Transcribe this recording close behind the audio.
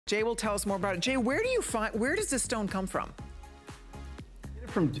Jay will tell us more about it. Jay, where does this stone come from?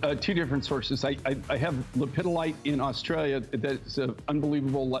 From two different sources. I have lepidolite in Australia. That's an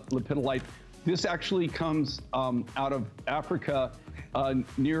unbelievable lepidolite. This actually comes out of Africa,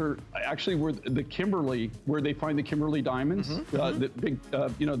 near actually where the Kimberley, where they find the Kimberley diamonds, the big,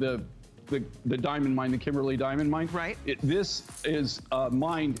 you know, the diamond mine, the Kimberley diamond mine. Right. This is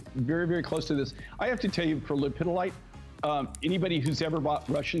mined very, very close to this. I have to tell you, for lepidolite, anybody who's ever bought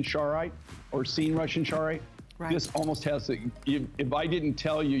Russian charoite or seen Russian charoite, right, this almost has the, if I didn't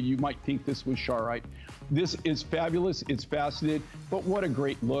tell you, you might think this was charoite. This is fabulous, it's faceted, but what a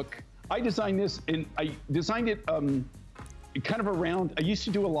great look. I designed this, and I designed it kind of around, I used to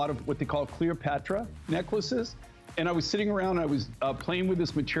do a lot of what they call Cleopatra necklaces, and I was sitting around, I was playing with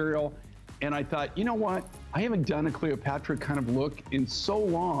this material, and I thought, you know what, I haven't done a Cleopatra kind of look in so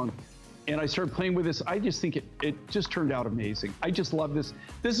long. And I started playing with this. I just think it just turned out amazing. I just love this.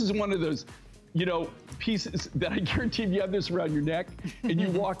 This is one of those, you know, pieces that I guarantee if you have this around your neck and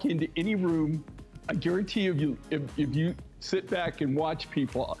you walk into any room, I guarantee you, if you sit back and watch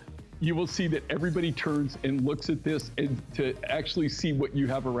people, you will see that everybody turns and looks at this and to actually see what you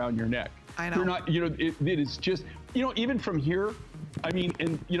have around your neck. I know. You're not, you know, it is just, you know, even from here, I mean,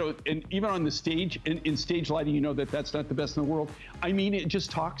 and you know, and even on the stage, in stage lighting, you know that that's not the best in the world. I mean, it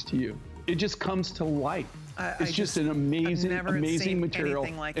just talks to you. It just comes to life. It's just an amazing, amazing material,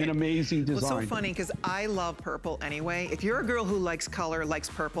 like an amazing design. Well, it's so funny because I love purple anyway. If you're a girl who likes color,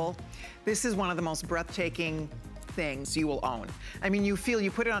 likes purple, this is one of the most breathtaking things you will own. I mean, you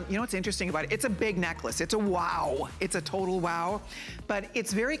put it on, you know what's interesting about it? It's a big necklace. It's a wow. It's a total wow. But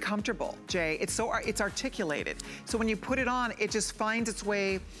it's very comfortable, Jay. It's articulated. So when you put it on, it just finds its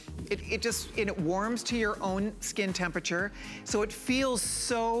way, it warms to your own skin temperature. So it feels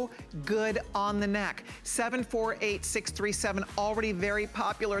so good on the neck. 748637, already very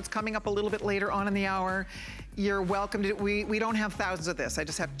popular. It's coming up a little bit later on in the hour. You're welcome to, we don't have thousands of this, I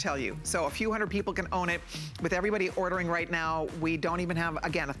just have to tell you. So a few hundred people can own it. With everybody ordering right now, we don't even have,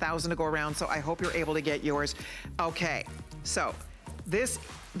 again, 1,000 to go around, so I hope you're able to get yours. Okay, so this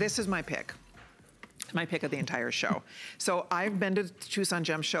is my pick. My pick of the entire show. So I've been to the Tucson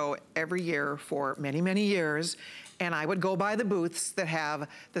Gem Show every year for many, many years, and I would go by the booths that have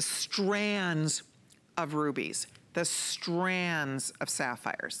the strands of rubies, the strands of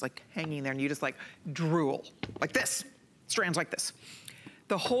sapphires, like hanging there, and you just like drool, like this, strands like this.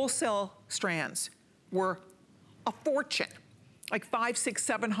 The wholesale strands were a fortune, like $500,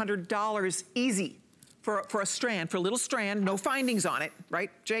 $600, $700 easy for a strand, for a little strand, no findings on it, right?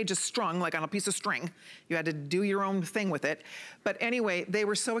 Jay, just strung like on a piece of string. You had to do your own thing with it. But anyway, they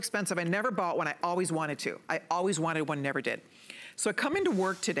were so expensive. I never bought one, I always wanted to. I always wanted one, never did. So I come into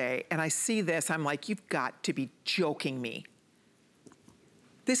work today and I see this, I'm like, you've got to be joking me.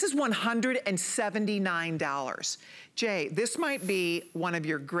 This is $179. Jay, this might be one of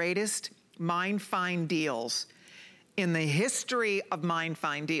your greatest mine find deals in the history of mine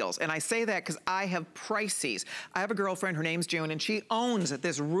find deals. And I say that because I have prices. I have a girlfriend, her name's June, and she owns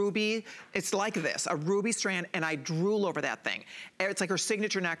this ruby, it's like this, a ruby strand, and I drool over that thing. It's like her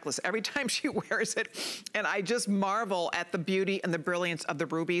signature necklace every time she wears it, and I just marvel at the beauty and the brilliance of the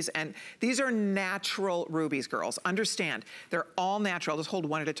rubies. And these are natural rubies, girls. Understand, they're all natural. I'll just hold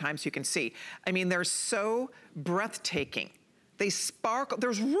one at a time so you can see. I mean, they're so breathtaking. They sparkle,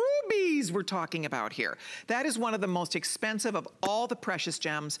 there's rubies we're talking about here. That is one of the most expensive of all the precious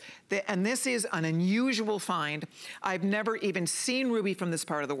gems. And this is an unusual find. I've never even seen ruby from this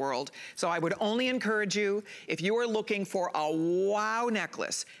part of the world. So I would only encourage you, if you are looking for a wow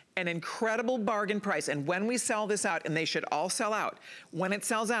necklace, an incredible bargain price, and when we sell this out, and they should all sell out, when it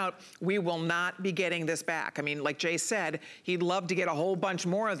sells out, we will not be getting this back. I mean, like Jay said, he'd love to get a whole bunch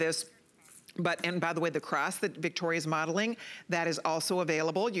more of this. But, and by the way, the cross that Victoria's modeling, that is also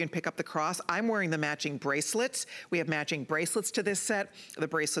available. You can pick up the cross. I'm wearing the matching bracelets. We have matching bracelets to this set. The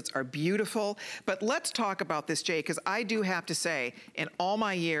bracelets are beautiful. But let's talk about this, Jay, because I do have to say, in all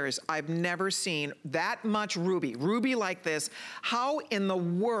my years, I've never seen that much ruby like this. How in the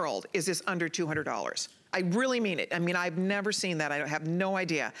world is this under $200? I really mean it. I mean, I've never seen that. I have no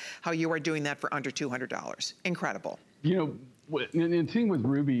idea how you are doing that for under $200. Incredible. You know, and the thing with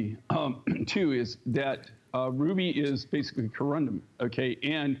ruby, too, is that ruby is basically corundum, okay?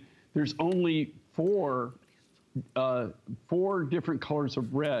 And there's only four different colors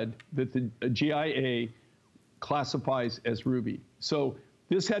of red that the GIA classifies as ruby. So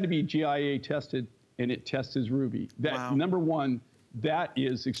this had to be GIA tested, and it tests as ruby. That, wow. Number one, that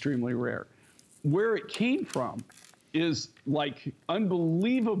is extremely rare. Where it came from is like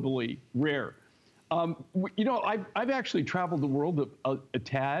unbelievably rare. You know, I've actually traveled the world a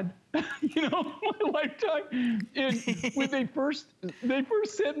tad, you know, my lifetime. And when they first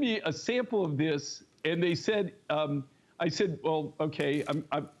sent me a sample of this, and they said, I said, well, okay,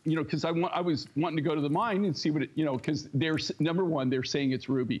 you know, because I was wanting to go to the mine and see what it, you know, because number one, they're saying it's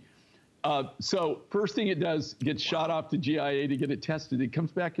ruby. So first thing it does, gets shot off to GIA to get it tested. It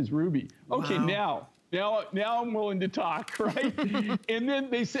comes back as ruby. Okay, wow. Now I'm willing to talk, right? And then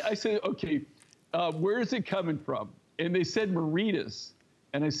I said, okay, where is it coming from? And they said Mauritius.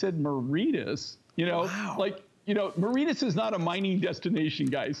 And I said, Mauritius? You know, like, you know, Mauritius is not a mining destination,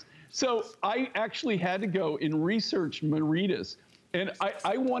 guys. So I actually had to go and research Mauritius. And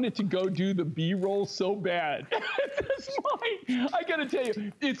I wanted to go do the B-roll so bad. That's mine. I got to tell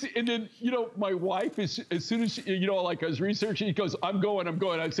you, and then, you know, my wife, as soon as she, you know, like I was researching, she goes, I'm going.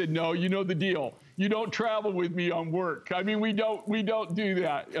 I said, no, you know the deal. You don't travel with me on work. I mean, we don't do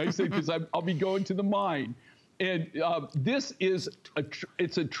that. I said, because I'll be going to the mine. And this is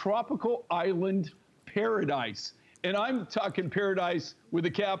it's a tropical island paradise. And I'm talking paradise with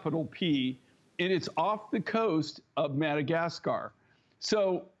a capital P, and it's off the coast of Madagascar.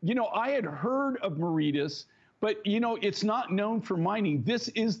 So, you know, I had heard of Mauritius, but, you know, it's not known for mining. This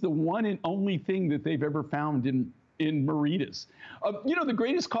is the one and only thing that they've ever found in Mauritius. You know, the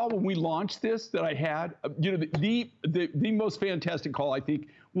greatest call when we launched this that I had, you know, the most fantastic call, I think,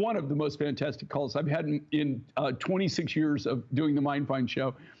 one of the most fantastic calls I've had in 26 years of doing the Mind Find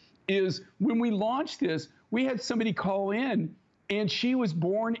show, is when we launched this, we had somebody call in, and she was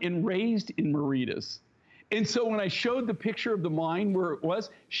born and raised in Mauritius. And so when I showed the picture of the mine where it was,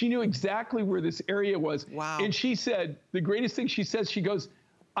 she knew exactly where this area was. Wow. And she said, the greatest thing she says, she goes,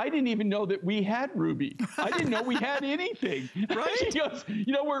 I didn't even know that we had ruby. I didn't know we had anything. Right? She goes,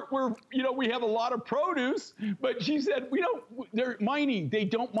 you know, we have a lot of produce, but she said, they're mining. They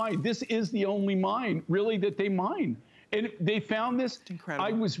don't mine. This is the only mine really that they mine. And they found this. It's incredible.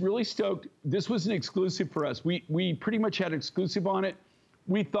 I was really stoked. This was an exclusive for us. We pretty much had exclusive on it.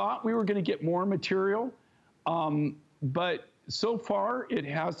 We thought we were going to get more material, but so far it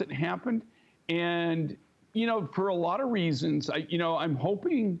hasn't happened. And, you know, for a lot of reasons, I'm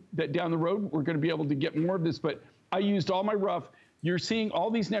hoping that down the road we're going to be able to get more of this. But I used all my rough. You're seeing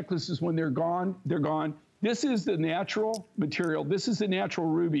all these necklaces when they're gone, they're gone. This is the natural material. This is the natural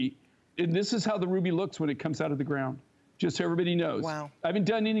ruby. And this is how the ruby looks when it comes out of the ground. Just so everybody knows. Wow. I haven't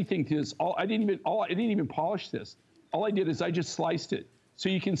done anything to this. I didn't even polish this. All I did is I just sliced it. So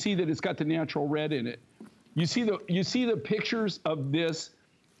you can see that it's got the natural red in it. You see the pictures of this.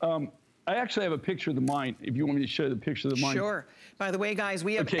 I actually have a picture of the mine, if you want me to show the picture of the mine. Sure. By the way, guys,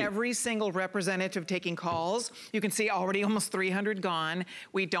 we have every single representative taking calls. You can see already almost 300 gone.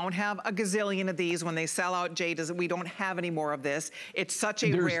 We don't have a gazillion of these. When they sell out, Jay, we don't have any more of this. It's such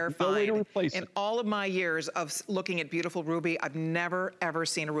a rare find. Way to replace it. In all of my years of looking at beautiful ruby, I've never, ever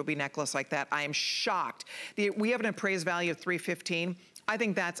seen a ruby necklace like that. I am shocked. We have an appraised value of $315. I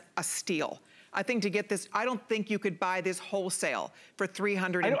think that's a steal. I think to get this, I don't think you could buy this wholesale for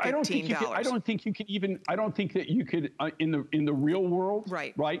 $315. I don't think you could even, I don't think that you could, in the real world,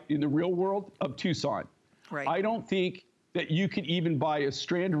 right, in the real world of Tucson, right, I don't think that you could even buy a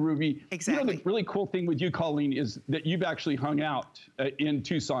strand of ruby. Exactly. You know, the really cool thing with you, Colleen, is that you've actually hung out in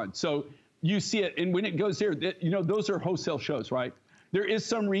Tucson. So you see it, and when it goes there, you know, those are wholesale shows, right? There is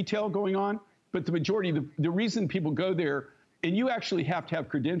some retail going on, but the majority, the reason people go there, and you actually have to have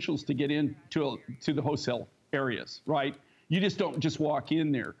credentials to get into the wholesale areas, right? You just don't just walk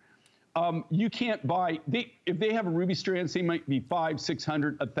in there. You can't buy, if they have a ruby strand, they might be $500,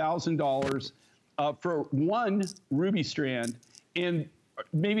 $600, $1,000 for one ruby strand, and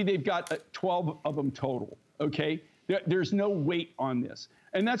maybe they've got 12 of them total, okay? There's no weight on this.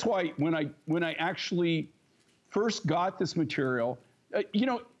 And that's why when I actually first got this material, you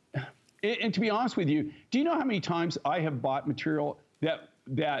know, and to be honest with you, do you know how many times I have bought material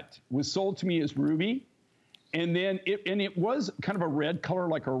that was sold to me as ruby, and then it was kind of a red color,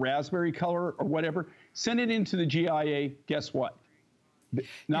 like a raspberry color or whatever, sent it into the GIA, guess what?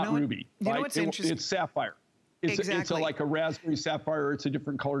 Not ruby. You know what's interesting? It's sapphire. It's like a raspberry sapphire, it's a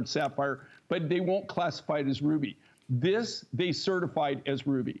different colored sapphire, but they won't classify it as ruby. This, they certified as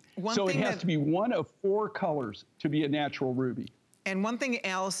ruby. So it has to be one of 4 colors to be a natural ruby. And one thing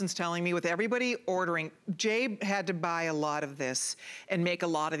Allison's telling me, with everybody ordering, Jay had to buy a lot of this and make a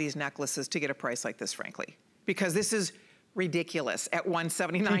lot of these necklaces to get a price like this, frankly, because this is ridiculous at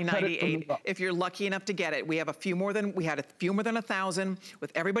 $179.98. If you're lucky enough to get it, we had a few more than 1,000.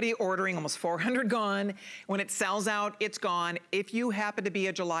 With everybody ordering, almost 400 gone. When it sells out, it's gone. If you happen to be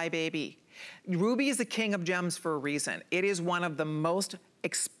a July baby, ruby is the king of gems for a reason. It is one of the most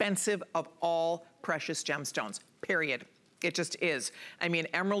expensive of all precious gemstones, period. It just is. I mean,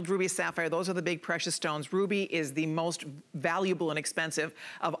 emerald, ruby, sapphire, those are the big precious stones. Ruby is the most valuable and expensive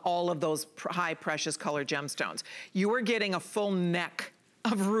of all of those high precious color gemstones. You are getting a full neck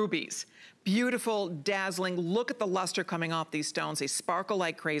of rubies. Beautiful, dazzling. Look at the luster coming off these stones. They sparkle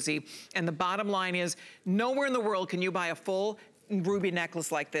like crazy. And the bottom line is, nowhere in the world can you buy a full ruby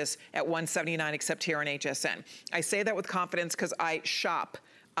necklace like this at $179 except here on HSN. I say that with confidence because I shop.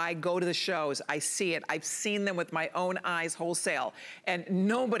 I go to the shows, I see it. I've seen them with my own eyes wholesale, and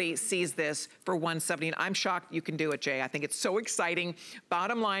nobody sees this for $179. I'm shocked you can do it, Jay. I think it's so exciting.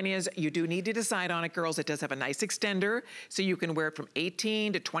 Bottom line is, you do need to decide on it, girls. It does have a nice extender, so you can wear it from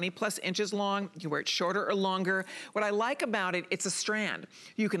 18 to 20 plus inches long. You can wear it shorter or longer. What I like about it, it's a strand.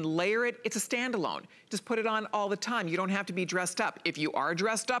 You can layer it, it's a standalone. Just put it on all the time. You don't have to be dressed up. If you are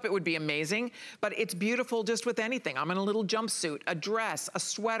dressed up, it would be amazing, but it's beautiful just with anything. I'm in a little jumpsuit, a dress, a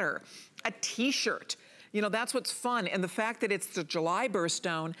sweater, a t-shirt. You know, that's what's fun. And the fact that it's the July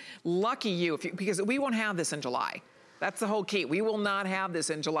birthstone, lucky you, because we won't have this in July. That's the whole key. We will not have this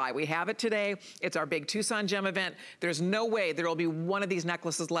in July. We have it today. It's our big Tucson Gem event. There's no way there will be one of these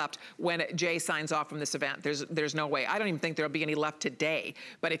necklaces left when Jay signs off from this event. There's no way. I don't even think there'll be any left today.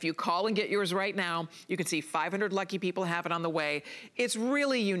 But if you call and get yours right now, you can see 500 lucky people have it on the way. It's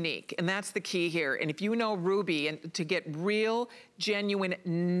really unique, and that's the key here. And if you know ruby, and to get real, genuine,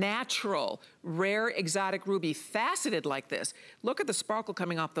 natural, rare, exotic ruby faceted like this, look at the sparkle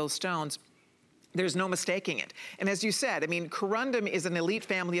coming off those stones. There's no mistaking it. And as you said, I mean, corundum is an elite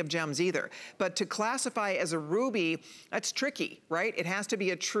family of gems either. But to classify as a ruby, that's tricky, right? It has to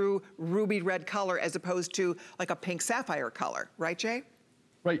be a true ruby red color as opposed to like a pink sapphire color, right, Jay?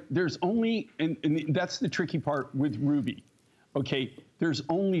 Right, there's only, and that's the tricky part with ruby, okay? There's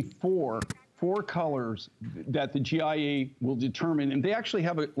only four colors that the GIA will determine, and they actually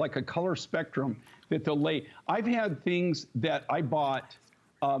have like a color spectrum that they'll lay. I've had things that I bought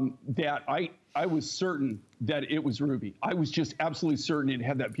that I was certain that it was ruby. I was just absolutely certain it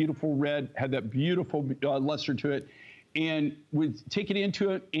had that beautiful red, had that beautiful luster to it, and would take it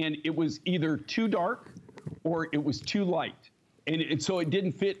into it, and it was either too dark or it was too light. And so it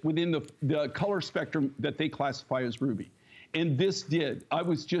didn't fit within the color spectrum that they classify as ruby. And this did. I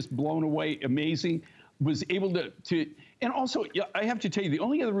was just blown away, amazing. Was able to, and also, yeah, I have to tell you, the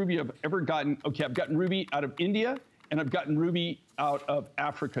only other ruby I've ever gotten, okay, I've gotten ruby out of India, and I've gotten ruby out of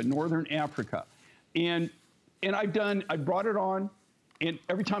Africa, Northern Africa. And I brought it on, and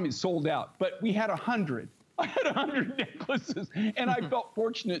every time it sold out. But we had 100. I had 100 necklaces, and I felt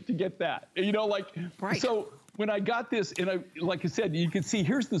fortunate to get that. You know, like, right. So when I got this, and like I said, you can see,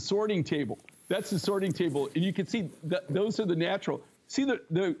 here's the sorting table. That's the sorting table, and you can see those are the natural. See,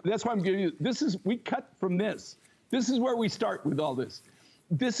 that's why I'm giving you, we cut from this. This is where we start with all this.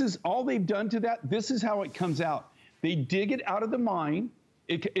 This is all they've done to that. This is how it comes out. They dig it out of the mine.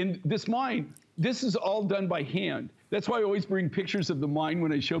 In this mine, this is all done by hand. That's why I always bring pictures of the mine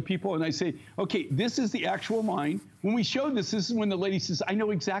when I show people, and I say, okay, this is the actual mine. When we showed this is when the lady says, I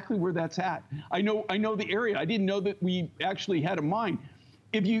know exactly where that's at. I know the area. I didn't know that we actually had a mine.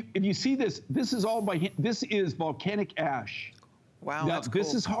 If you see this, this is all by hand. This is volcanic ash. Wow, now, that's cool.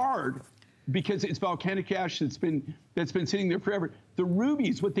 This is hard because it's volcanic ash that's been sitting there forever. The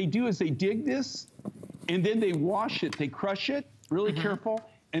rubies, what they do is they dig this, and then they wash it. They crush it, really careful,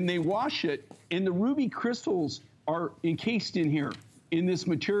 and they wash it. And the ruby crystals are encased in here, in this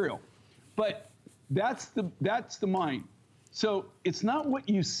material. But that's the mine. So it's not what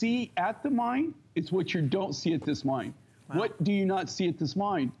you see at the mine, it's what you don't see at this mine. Wow. What do you not see at this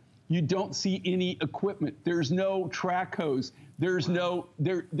mine? You don't see any equipment. There's no track hose. There's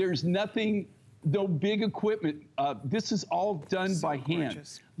there's nothing, no big equipment. This is all done by hand.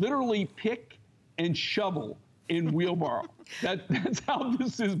 Gorgeous. Literally pick and shovel in wheelbarrow. That's how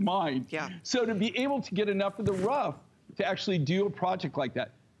this is mined. Yeah. So to be able to get enough of the rough to actually do a project like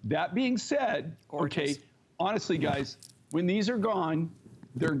that. That being said, gorgeous. Okay, honestly, guys, when these are gone,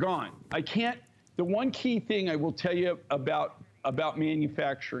 they're gone. I can't. The one key thing I will tell you about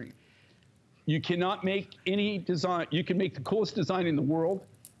manufacturing, you cannot make any design. You can make the coolest design in the world,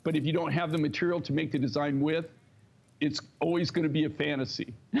 but if you don't have the material to make the design with, it's always going to be a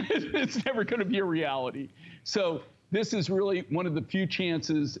fantasy. It's never going to be a reality. So this is really one of the few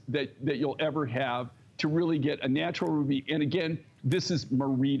chances that you'll ever have to really get a natural ruby. And again, this is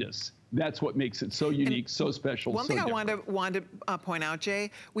Mauritius. That's what makes it so unique, so special. One thing I wanted to point out,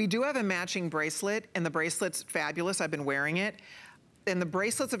 Jay, we do have a matching bracelet, and the bracelet's fabulous. I've been wearing it. And the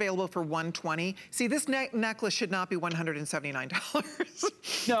bracelet's available for $120. See, this necklace should not be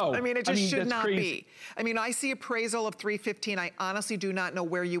 $179. No. I mean, it just should not crazy. be. I mean, I see appraisal of $315. I honestly do not know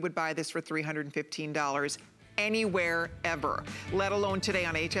where you would buy this for $315 anywhere ever, let alone today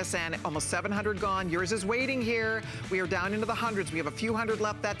on HSN. Almost 700 gone. Yours is waiting here. We are down into the hundreds. We have a few hundred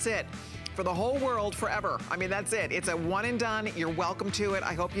left. That's it. For the whole world, forever. I mean, that's it. It's a one and done. You're welcome to it.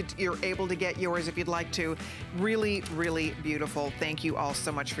 I hope you're able to get yours if you'd like to. Really, really beautiful. Thank you all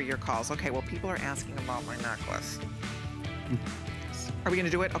so much for your calls. Okay, well, people are asking about my necklace. Are we gonna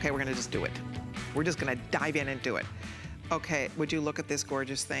do it? Okay, we're gonna just do it. We're just gonna dive in and do it. Okay, would you look at this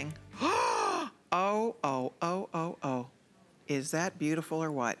gorgeous thing? Oh, oh, oh, oh, oh. Is that beautiful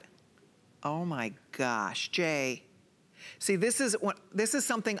or what? Oh my gosh, Jay. See, this is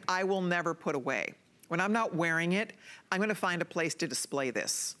something I will never put away. When I'm not wearing it, I'm gonna find a place to display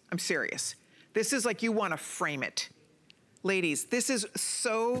this. I'm serious. This is like you wanna frame it. Ladies, this is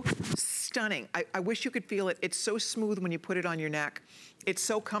so stunning. I wish you could feel it. It's so smooth when you put it on your neck. It's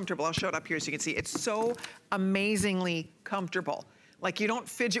so comfortable. I'll show it up here so you can see. It's so amazingly comfortable. Like you don't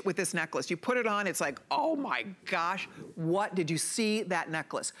fidget with this necklace. You put it on, it's like, oh my gosh, what, did you see that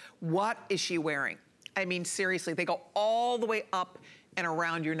necklace? What is she wearing? I mean, seriously, they go all the way up and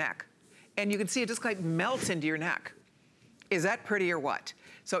around your neck. And you can see it just like melts into your neck. Is that pretty or what?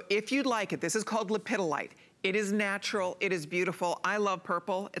 So if you'd like it, this is called lepidolite. It is natural, it is beautiful. I love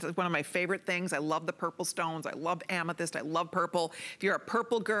purple, it's one of my favorite things. I love the purple stones, I love amethyst, I love purple. If you're a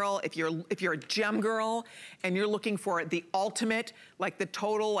purple girl, if you're a gem girl, and you're looking for the ultimate, like the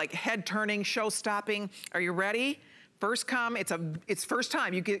total, like head turning, show stopping, are you ready? First come, it's first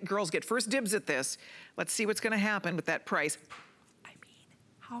time. Girls get first dibs at this. Let's see what's gonna happen with that price. I mean,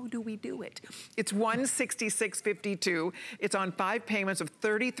 how do we do it? It's $166.52. It's on 5 payments of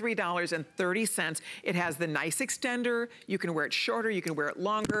 $33.30. It has the nice extender. You can wear it shorter, you can wear it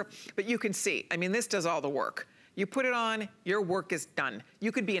longer, but you can see, I mean, this does all the work. You put it on, your work is done.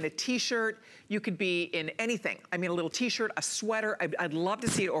 You could be in a t-shirt, you could be in anything. I mean, a little t-shirt, a sweater. I'd love to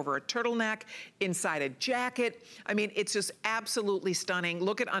see it over a turtleneck, inside a jacket. I mean, it's just absolutely stunning.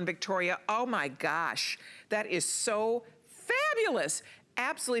 Look at on Victoria. Oh my gosh, that is so fabulous.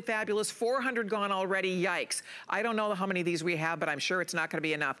 Absolutely fabulous. 400 gone already, yikes. I don't know how many of these we have, but I'm sure it's not gonna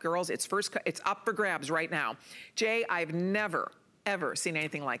be enough. Girls, it's up for grabs right now. Jay, I've never, ever seen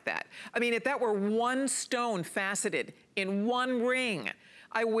anything like that. I mean, if that were one stone faceted in one ring,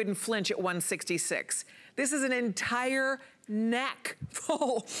 I wouldn't flinch at 166. This is an entire neck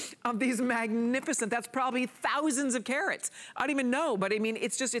full of these magnificent, that's probably thousands of carats. I don't even know, but I mean,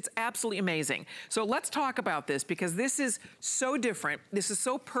 it's absolutely amazing. So let's talk about this because this is so different. This is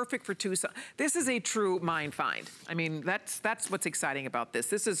so perfect for Tucson. This is a true mind find. I mean, that's what's exciting about this.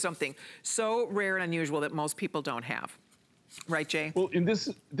 This is something so rare and unusual that most people don't have. Right, Jay? Well, and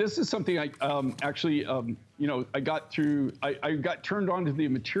this is something I actually, you know, I got turned on to the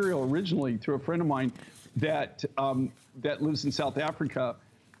material originally through a friend of mine that lives in South Africa,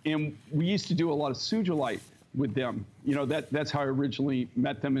 and we used to do a lot of sujolite with them. You know, that's how I originally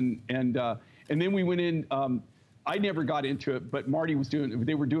met them, and then we went in. I never got into it, but Marty was doing.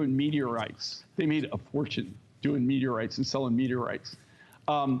 They were doing meteorites. They made a fortune doing meteorites and selling meteorites.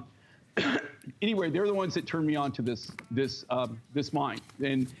 Anyway, they're the ones that turned me on to this mine.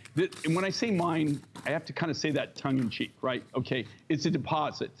 And when I say mine, I have to kind of say that tongue in cheek, right? Okay, it's a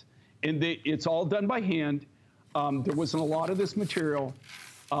deposit. And it's all done by hand. There wasn't a lot of this material.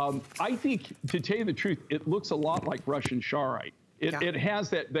 I think, to tell you the truth, it looks a lot like Russian charoite. It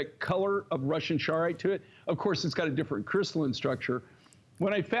has that color of Russian charoite to it. Of course, it's got a different crystalline structure.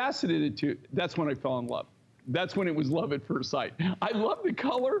 When I faceted it to, that's when I fell in love. That's when it was love at first sight. I love the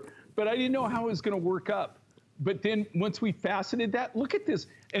color, but I didn't know how it was going to work up. But then once we faceted that, look at this.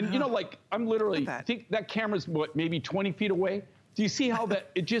 And you know, like I'm literally, I think that camera's what, maybe 20 feet away. Do you see how that,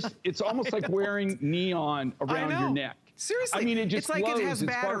 it's almost like wearing neon around your neck. Seriously. I mean, it just it's like glows, it has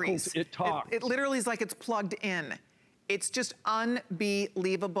batteries. Sparkles, it talks. It literally is like it's plugged in. It's just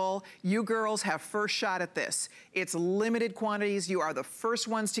unbelievable. You girls have first shot at this. It's limited quantities. You are the first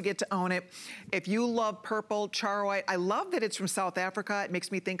ones to get to own it. If you love purple, charoite, I love that it's from South Africa. It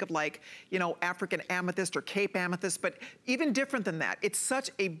makes me think of like, you know, African amethyst or Cape amethyst, but even different than that. It's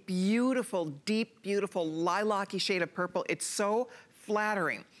such a beautiful, deep, beautiful lilac-y shade of purple. It's so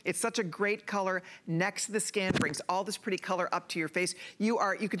flattering. It's such a great color next to the skin, brings all this pretty color up to your face. You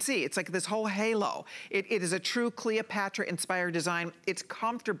can see, it's like this whole halo. It is a true Cleopatra-inspired design. It's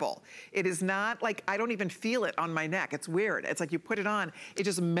comfortable. It is not like, I don't even feel it on my neck. It's weird. It's like you put it on, it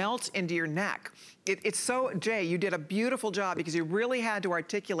just melts into your neck. It's so, Jay, you did a beautiful job because you really had to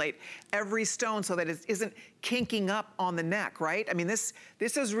articulate every stone so that it isn't kinking up on the neck, right? I mean, this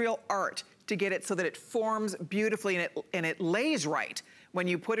is real art to get it so that it forms beautifully and it lays right. When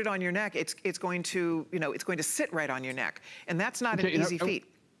you put it on your neck, it's going to, it's going to sit right on your neck. And that's not an easy feat.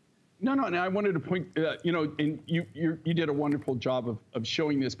 No, and I wanted to point, and you did a wonderful job of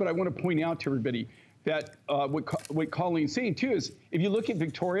showing this, but I want to point out to everybody that what Colleen's saying too is, if you look at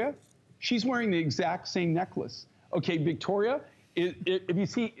Victoria, she's wearing the exact same necklace. Okay, Victoria, if you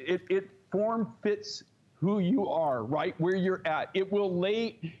see, it form fits who you are, right, where you're at.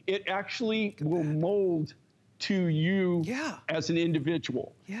 It actually will mold to you as an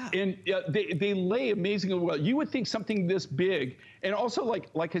individual. Yeah. And they lay amazingly well. You would think something this big, and also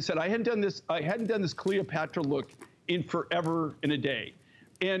like I said, I hadn't done this Cleopatra look in forever and a day.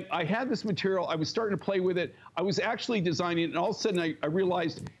 And I had this material, I was starting to play with it. I was actually designing it, and all of a sudden I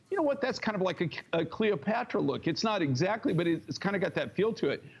realized, you know what, that's kind of like a Cleopatra look. It's not exactly, but it's kind of got that feel to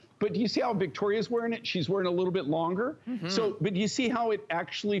it. But do you see how Victoria's wearing it? She's wearing a little bit longer. So, but do you see how it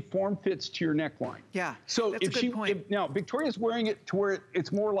actually form fits to your neckline? Yeah. So that's a good point. Now Victoria's wearing it to where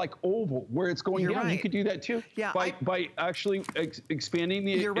it's more like oval, where it's going down. Right. You could do that too. Yeah. By actually expanding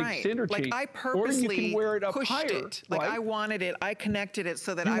the extender tape. Like I purposely or you can wear it up pushed higher, it. Like I wanted it. I connected it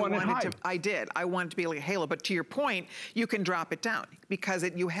so that I wanted to. I did. I wanted to be like a halo. But to your point, you can drop it down because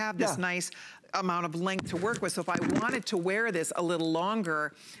you have this nice amount of length to work with. So if I wanted to wear this a little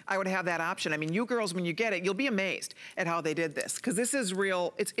longer, I would have that option. I mean, you girls, when you get it, you'll be amazed at how they did this, because this is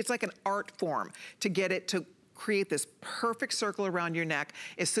real. It's like an art form to get it to create this perfect circle around your neck.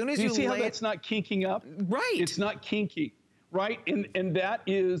 As soon as you see how that's not kinking up? Right. It's not kinky, right? And that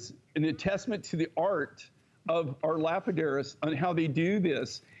is an attestament to the art of our lapidarists on how they do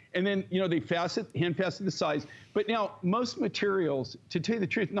this. And then, they hand facet the size. But now, most materials, to tell you the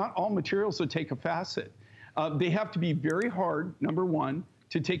truth, not all materials will take a facet. They have to be very hard, number one,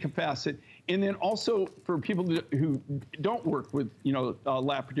 to take a facet. And then also, for people who don't work with,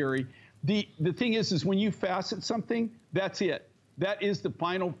 lapidary, the thing is when you facet something, that's it. That is the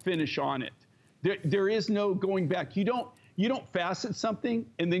final finish on it. There is no going back. You don't facet something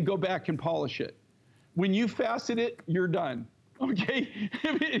and then go back and polish it. When you facet it, you're done. Okay,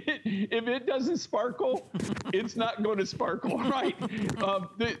 if it doesn't sparkle, it's not going to sparkle, right?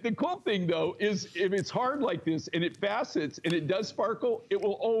 The cool thing, though, is if it's hard like this and it facets and it does sparkle, it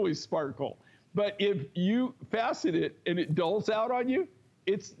will always sparkle. But if you facet it and it dulls out on you,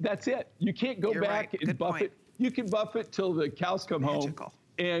 that's it. You can't go back and buff it. You can buff it till the cows come home,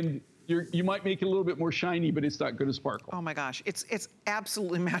 and you might make it a little bit more shiny, but it's not going to sparkle. Oh my gosh, it's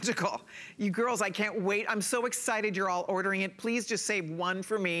absolutely magical. You girls, I can't wait. I'm so excited you're all ordering it. Please just save one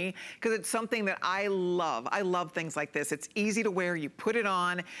for me, because it's something that I love. I love things like this. It's easy to wear. You put it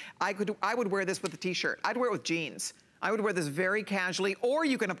on. I would wear this with a t-shirt. I'd wear it with jeans. I would wear this very casually, or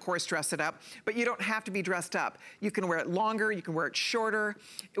you can, of course, dress it up, but you don't have to be dressed up. You can wear it longer, you can wear it shorter.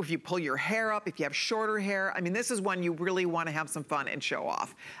 If you pull your hair up, if you have shorter hair, I mean, this is one you really want to have some fun and show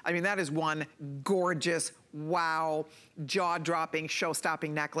off. I mean, that is one gorgeous, wow, jaw-dropping,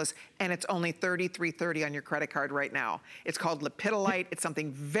 show-stopping necklace, and it's only $33.30 on your credit card right now. It's called lepidolite. It's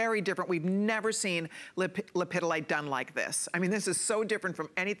something very different. We've never seen lepidolite done like this. I mean, this is so different from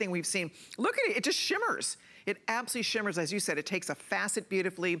anything we've seen. Look at it, it just shimmers. It absolutely shimmers, as you said. It takes a facet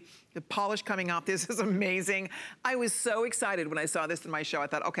beautifully. The polish coming off this is amazing. I was so excited when I saw this in my show. I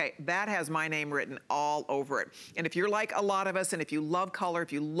thought, okay, that has my name written all over it. And if you're like a lot of us, and if you love color,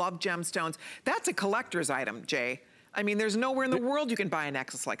 if you love gemstones, that's a collector's item, Jay. I mean, there's nowhere in the world you can buy a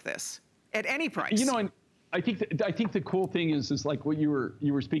necklace like this at any price. And I think the cool thing is like what you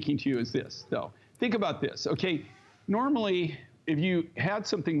were speaking to is this, though. Think about this, okay? Normally, if you had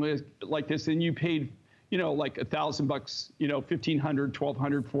something like this and you paid, like $1,000, $1,500,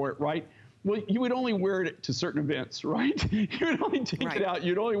 $1,200 for it, right? Well, you would only wear it to certain events, right? You would only take it out.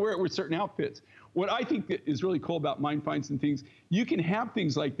 You'd only wear it with certain outfits. What I think is really cool about Mine Finds and things, you can have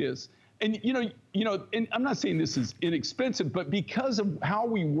things like this. And, and I'm not saying this is inexpensive, but because of how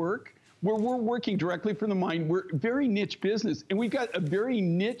we work, where we're working directly from the mine, we're very niche business. And we've got a very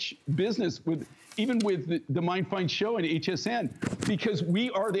niche business even with the Mine Find show and HSN, because we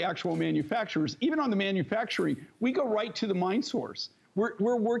are the actual manufacturers. Even on the manufacturing, we go right to the mine source.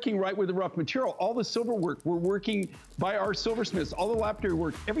 We're working right with the rough material. All the silver work, we're working by our silversmiths. All the lapidary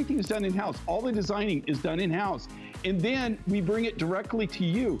work, everything is done in-house. All the designing is done in-house. And then we bring it directly to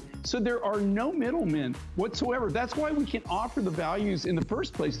you. So there are no middlemen whatsoever. That's why we can offer the values in the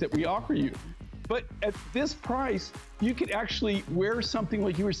first place that we offer you. But at this price, you could actually wear something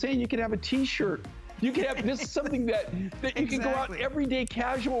like you were saying. You could have a t-shirt. You could have, this is something that you can go out everyday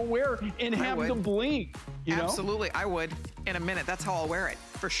casual wear and have the bling. You know? Absolutely, I would in a minute. That's how I'll wear it,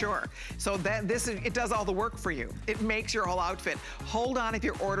 for sure. So that it does all the work for you. It makes your whole outfit. Hold on if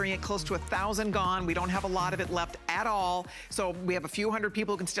you're ordering it, close to 1,000 gone. We don't have a lot of it left at all. So we have a few hundred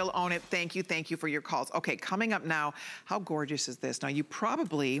people who can still own it. Thank you for your calls. Okay, coming up now, how gorgeous is this? Now you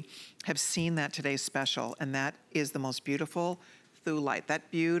probably have seen that today's special, and that is the most beautiful thulite. That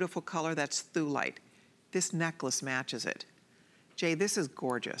beautiful color, that's thulite. This necklace matches it. Jay, this is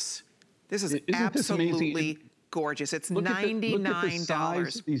gorgeous. This is absolutely gorgeous. It's $99. Look at the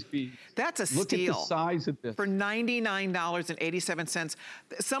size of these beads. That's a steal. Look at the size of this. For $99.87.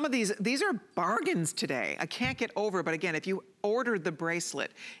 Some of these are bargains today. I can't get over, but again, if you ordered the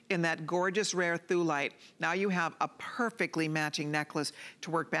bracelet in that gorgeous rare thulite, now you have a perfectly matching necklace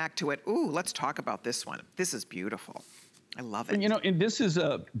to work back to it. Ooh, let's talk about this one. This is beautiful. I love it. And, you know, and this is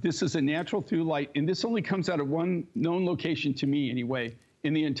a natural thulite, and this only comes out of one known location to me anyway,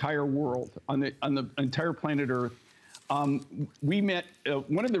 in the entire world, on the entire planet Earth. We met,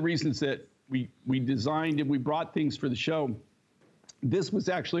 one of the reasons that we designed and we brought things for the show, this was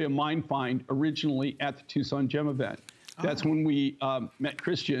actually a mine find originally at the Tucson Gem event. That's when we met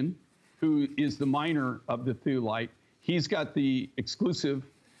Christian, who is the miner of the thulite. He's got the exclusive.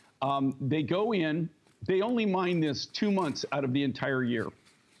 They go in, they only mine this 2 months out of the entire year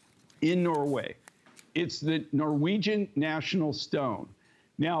in Norway. It's the Norwegian national stone.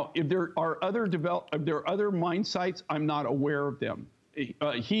 Now, if there are other mine sites, I'm not aware of them.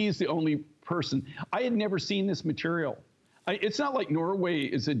 He's the only person. I had never seen this material. It's not like Norway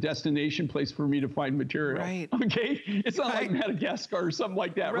is a destination place for me to find material. Right. Okay? It's not like Madagascar or something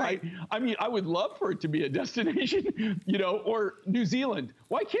like that, right? I mean, I would love for it to be a destination, you know, or New Zealand.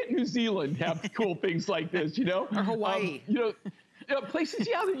 Why can't New Zealand have cool things like this, you know? Or Hawaii. You know, places,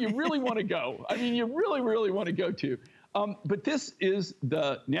 that you really want to go. I mean, you really, really want to go to. But this is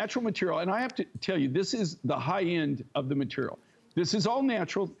the natural material. And I have to tell you, this is the high end of the material. This is all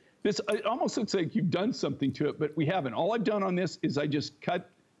natural. It almost looks like you've done something to it, but we haven't. All I've done on this is I just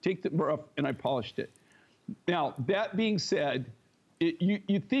take the rough, and I polished it. Now, that being said,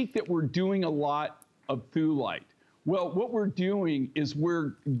 you think that we're doing a lot of thulite. Well, what we're doing is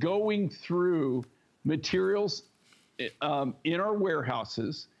we're going through materials in our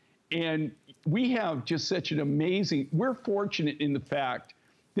warehouses, and we have just such an amazing, we're fortunate in the fact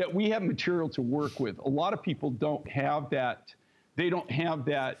that we have material to work with. A lot of people don't have that. They don't have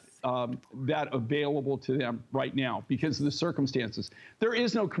that available to them right now because of the circumstances. There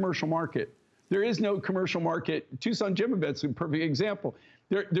is no commercial market. There is no commercial market. Tucson Gem Event's a perfect example.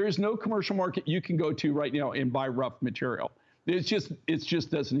 There is no commercial market you can go to right now and buy rough material. It just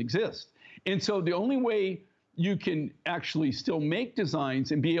doesn't exist. And so the only way you can actually still make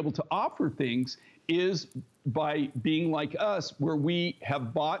designs and be able to offer things is by being like us, where we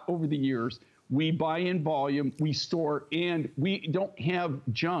have bought over the years. We buy in volume, we store, and we don't have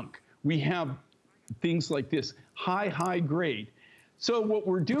junk. We have things like this, high grade. So what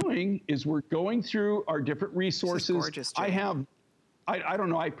we're doing is we're going through our different resources. This is gorgeous, Jay. I don't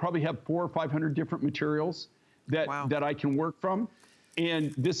know, I probably have 400 or 500 different materials that I can work from.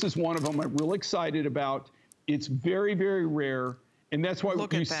 And this is one of them I'm real excited about. It's very, very rare. And that's why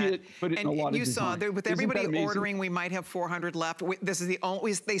you see it put it in a lot of designs. You saw, with everybody ordering, we might have 400 left. This is the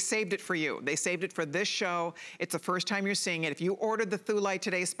only, they saved it for you. They saved it for this show. It's the first time you're seeing it. If you ordered the thulite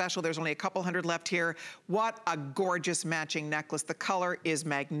today special, there's only a couple hundred left here. What a gorgeous matching necklace. The color is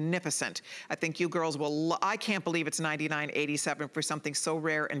magnificent. I think you girls will, I can't believe it's $99.87 for something so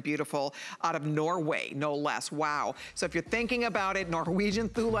rare and beautiful out of Norway, no less. Wow. So if you're thinking about it, Norwegian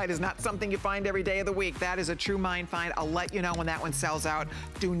thulite is not something you find every day of the week. That is a true mine find. I'll let you know when that one sells out.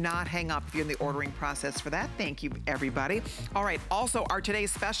 Do not hang up if you're in the ordering process for that. Thank you, everybody. All right, also our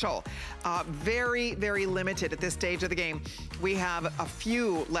today's special, very, very limited at this stage of the game. We have a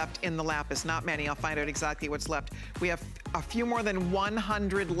few left in the lapis, not many. I'll find out exactly what's left. We have a few more than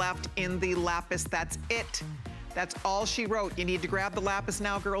 100 left in the lapis. That's it. That's all she wrote. You need to grab the lapis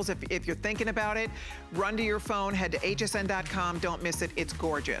now, girls. If you're thinking about it, run to your phone, head to hsn.com. Don't miss it. It's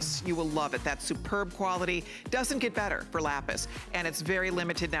gorgeous. You will love it. That superb quality doesn't get better for lapis, and it's very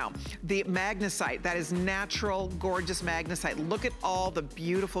limited now. The magnesite, that is natural, gorgeous magnesite. Look at all the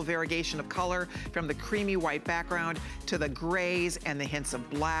beautiful variegation of color from the creamy white background to the grays and the hints of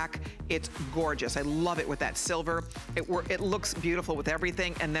black. It's gorgeous. I love it with that silver. It looks beautiful with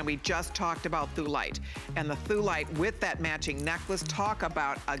everything. And then we just talked about thulite, and the thulite with that matching necklace. Talk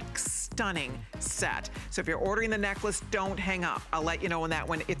about a stunning set. So if you're ordering the necklace, don't hang up. I'll let you know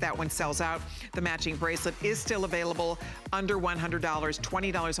if that one sells out. The matching bracelet is still available, under $100,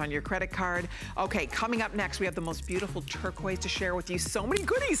 $20 on your credit card. Okay, coming up next, we have the most beautiful turquoise to share with you. So many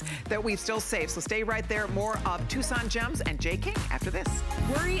goodies that we've still saved. So stay right there. More of Tucson Gems and Jay King after this.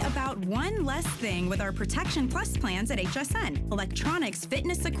 Worry about one less thing with our Protection Plus plans at HSN. Electronics,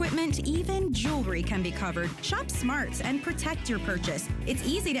 fitness equipment, even jewelry can be covered. Shop smart and protect your purchase. It's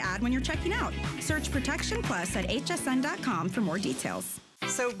easy to add when you're checking out. Search Protection Plus at hsn.com for more details.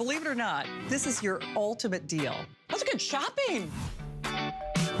 So believe it or not, this is your ultimate deal. That's good shopping.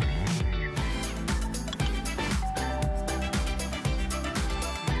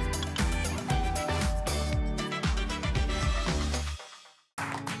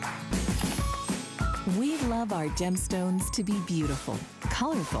 We love our gemstones to be beautiful,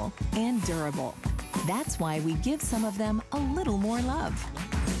 colorful, and durable. That's why we give some of them a little more love.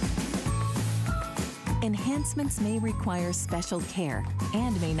 Enhancements may require special care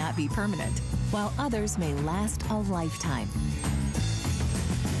and may not be permanent, while others may last a lifetime.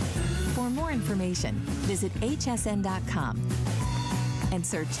 For more information, visit hsn.com and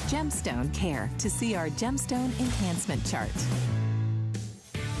search Gemstone Care to see our gemstone enhancement chart.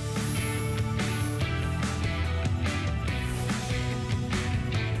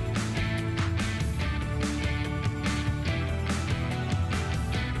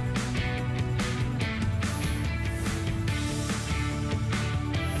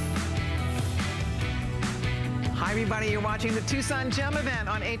 Everybody, you're watching the Tucson Gem event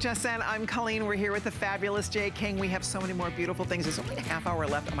on HSN. I'm Colleen. We're here with the fabulous Jay King. We have so many more beautiful things. There's only a half hour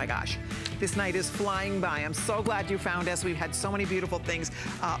left. Oh my gosh. This night is flying by. I'm so glad you found us. We've had so many beautiful things.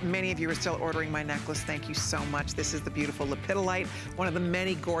 Many of you are still ordering my necklace. Thank you so much. This is the beautiful lepidolite, one of the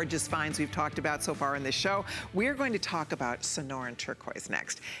many gorgeous finds we've talked about so far in this show. We're going to talk about Sonoran turquoise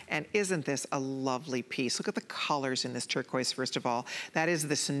next. And isn't this a lovely piece? Look at the colors in this turquoise, first of all. That is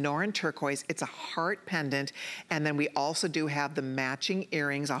the Sonoran turquoise. It's a heart pendant. And then we also do have the matching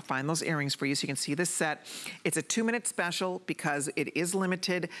earrings. I'll find those earrings for you so you can see this set. It's a 2-minute special because it is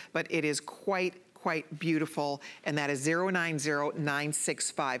limited, but it is quite beautiful, and that is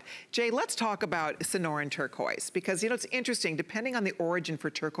 090965. Jay, let's talk about Sonoran turquoise, because, you know, it's interesting, depending on the origin for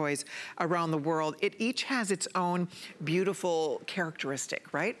turquoise around the world, it each has its own beautiful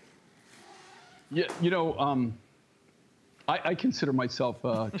characteristic, right? Yeah, you know, I consider myself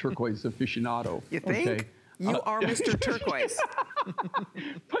a turquoise aficionado. You think? Okay. You are Mr. Turquoise.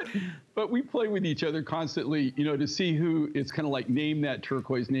 but we play with each other constantly, you know, to see who, it's kind of like name that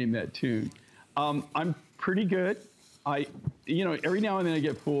turquoise, name that tune. I'm pretty good. You know, every now and then I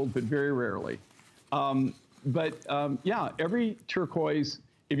get fooled, but very rarely. Yeah, every turquoise,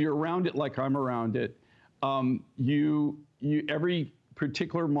 if you're around it like I'm around it, every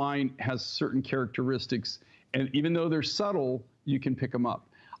particular mine has certain characteristics, and even though they're subtle, you can pick them up.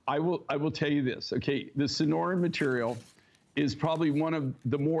 I will tell you this, okay? The Sonoran material is probably one of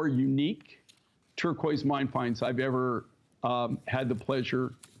the more unique turquoise mine finds I've ever had the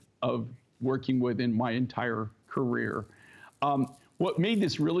pleasure of working with in my entire career. What made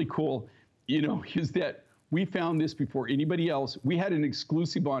this really cool, you know, is that we found this before anybody else. We had an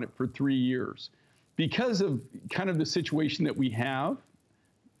exclusive on it for 3 years. Because of kind of the situation that we have,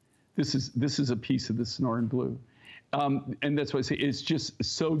 this is a piece of the Sonoran blue. And that's why I say it's just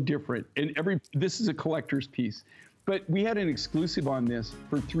so different. And this is a collector's piece. But we had an exclusive on this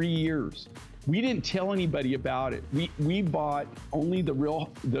for 3 years. We didn't tell anybody about it. We bought only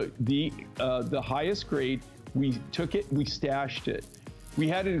the highest grade. We took it, we stashed it. We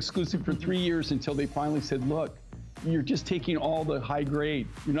had an exclusive for 3 years until they finally said, look, you're just taking all the high grade.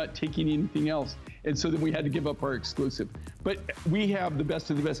 You're not taking anything else. And so then we had to give up our exclusive. But we have the best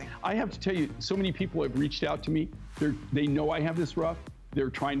of the best. I have to tell you, so many people have reached out to me. They know I have this rough. they're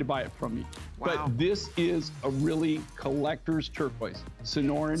trying to buy it from me. Wow. But this is a really collector's turquoise.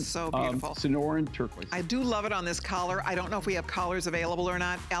 Sonoran, so beautiful. Sonoran turquoise. I do love it on this collar. I don't know if we have collars available or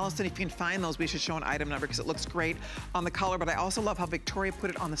not. Allison, if you can find those, we should show an item number because it looks great on the collar. But I also love how Victoria put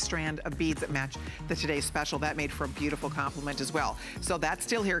it on the strand of beads that match the Today's Special. That made for a beautiful compliment as well. So that's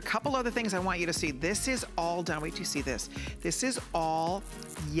still here. A couple other things I want you to see. This is all done. Wait till you see this. This is all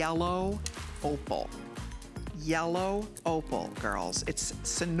yellow opal. Yellow opal, girls. It's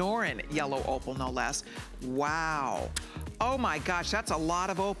Sonoran yellow opal, no less. Wow. Oh my gosh, that's a lot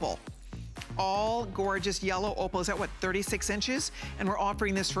of opal. All gorgeous yellow opal. Is that what, 36 inches? And we're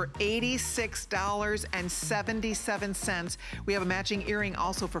offering this for $86.77. We have a matching earring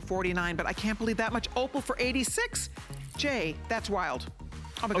also for $49, but I can't believe that much opal for $86. Jay, that's wild.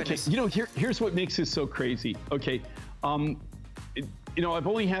 Oh my goodness. Okay, you know, here's what makes this so crazy. Okay, you know, I've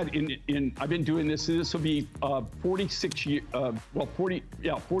only had I've been doing this. This will be 46 years. Well,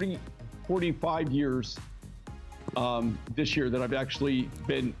 45 years this year that I've actually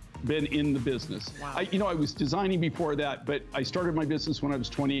been in the business. Wow. You know, I was designing before that, but I started my business when I was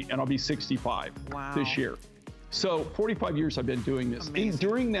 20, and I'll be 65 this year. So 45 years I've been doing this. And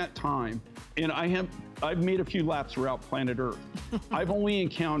during that time, and I've made a few laps around planet Earth. I've only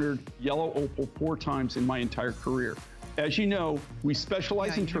encountered yellow opal 4 times in my entire career. As you know, we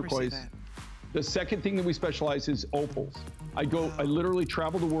specialize in turquoise. The second thing that we specialize is opals. I literally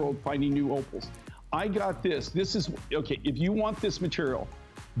travel the world finding new opals. I got this. This is, okay, if you want this material,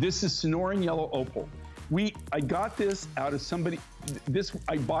 this is Sonoran yellow opal. I got this out of somebody,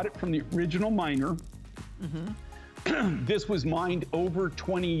 I bought it from the original miner. This was mined over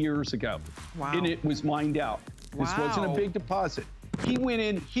 20 years ago. Wow. And it was mined out. Wow. This wasn't a big deposit. He went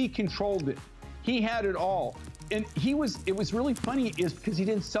in, he controlled it. He had it all. And it was really funny is because he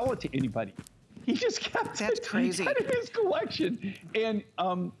didn't sell it to anybody. He just kept it crazy. in his collection. And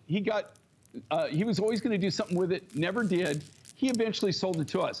he was always going to do something with it, never did. He eventually sold it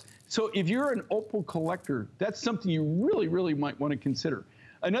to us. So if you're an opal collector, that's something you really, really might want to consider.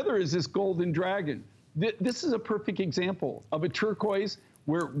 Another is this golden dragon. This is a perfect example of a turquoise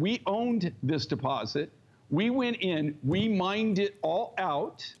where we owned this deposit. We went in, we mined it all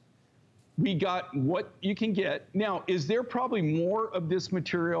out. We got what you can get. Now, is there probably more of this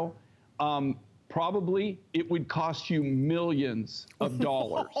material? Probably. It would cost you millions of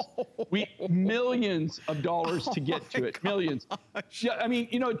dollars. Millions of dollars to get to it. Millions. Yeah, I mean,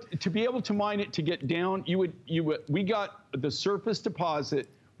 you know, to be able to mine it, to get down, we got the surface deposit.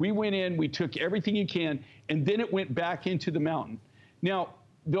 We went in, we took everything you can, and then it went back into the mountain. Now,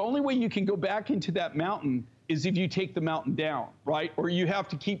 the only way you can go back into that mountain is if you take the mountain down, right? Or you have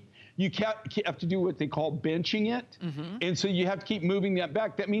to have to do what they call benching it. And so you have to keep moving that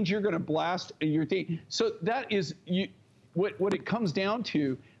back. That means you're going to blast your thing. So that is, what it comes down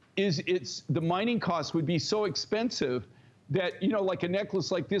to is the mining costs would be so expensive that, you know, like a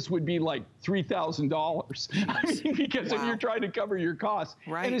necklace like this would be like $3,000. I mean, because if you're trying to cover your costs,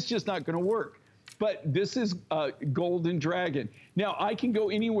 and it's just not going to work. But this is Golden Dragon. Now, I can go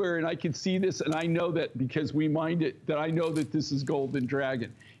anywhere and I can see this, and I know that because we mined it, that I know that this is Golden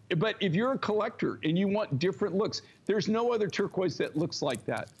Dragon. But if you're a collector and you want different looks, there's no other turquoise that looks like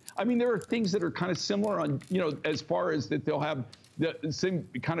that. I mean, there are things that are kind of similar on, you know, as far as that they'll have the same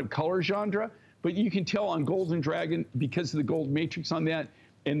kind of color genre, but you can tell on Golden Dragon because of the gold matrix on that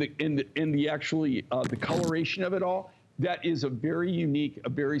and the actually the coloration of it all. That is a very unique, a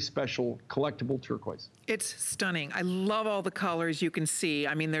very special collectible turquoise. It's stunning. I love all the colors you can see.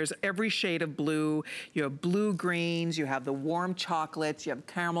 I mean, there's every shade of blue. You have blue greens, you have the warm chocolates, you have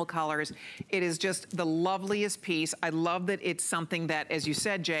caramel colors. It is just the loveliest piece. I love that it's something that, as you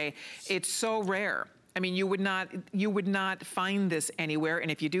said, Jay, it's so rare. I mean, you would not find this anywhere.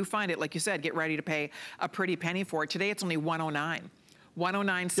 And if you do find it, like you said, get ready to pay a pretty penny for it. Today, it's only $109.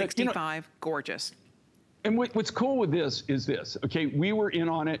 $109.65, you know, gorgeous. And what's cool with this is this, okay, we were in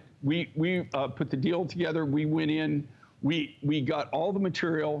on it. We put the deal together. We went in, we got all the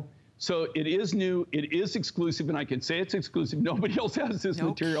material. So it is new, it is exclusive, and I can say it's exclusive. Nobody else has this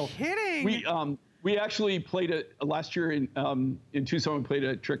material. No kidding. We actually played last year in Tucson, we played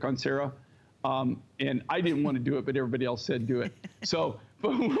a trick on Sarah. And I didn't want to do it, but everybody else said do it. So,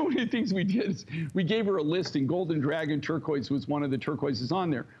 but one of the things we did is we gave her a list, and Golden Dragon turquoise was one of the turquoises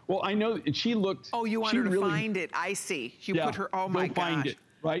on there. Well, I know, and she looked. Oh, you want her to find it? I see. You put her. Oh my gosh. Find it,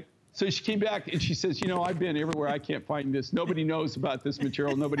 right? So she came back and she says, you know, I've been everywhere. I can't find this. Nobody knows about this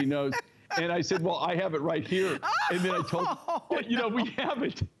material. Nobody knows. And I said, well, I have it right here. And then I told her, you know, we have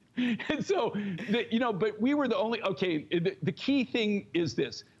it. And so, you know, but we were the only. Okay, the key thing is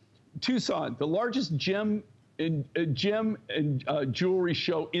this. Tucson, the largest gem gem and jewelry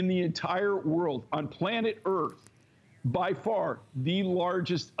show in the entire world on planet Earth, by far the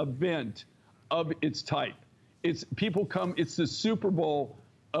largest event of its type. It's people come. It's the Super Bowl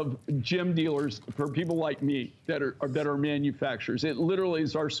of gem dealers for people like me that are manufacturers. It literally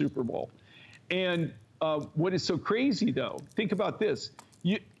is our Super Bowl. And what is so crazy though? Think about this.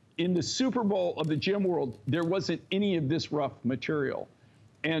 In the Super Bowl of the gem world, there wasn't any of this rough material.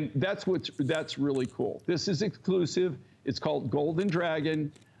 And that's really cool. This is exclusive. It's called Golden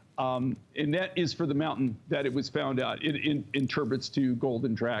Dragon. And that is for the mountain that it was found out. It interprets to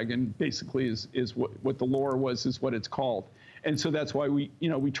Golden Dragon, basically is what the lore was, is what it's called. And so that's why we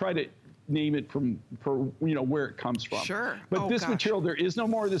try to name it for where it comes from. Sure. But this material, there is no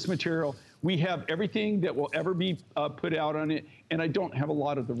more of this material. We have everything that will ever be put out on it, and I don't have a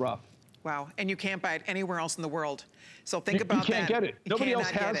lot of the rough. Wow, and you can't buy it anywhere else in the world. So think about that. You can't get it. Nobody else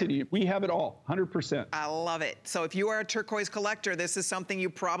has it. We have it all, 100%. I love it. So if you are a turquoise collector, this is something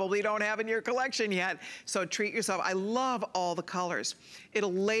you probably don't have in your collection yet. So treat yourself. I love all the colors.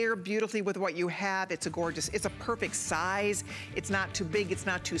 It'll layer beautifully with what you have. It's a perfect size. It's not too big, it's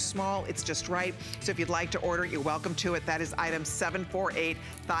not too small, it's just right. So if you'd like to order it, you're welcome to it. That is item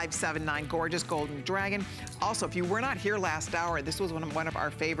 748579, gorgeous Golden Dragon. Also, if you were not here last hour, this was one of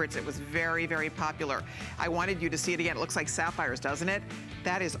our favorites. It was very, very popular. I wanted you to see it again. It looks like sapphires, doesn't it?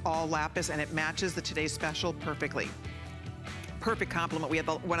 That is all lapis, and it matches the Today's Special perfectly. Perfect compliment. We have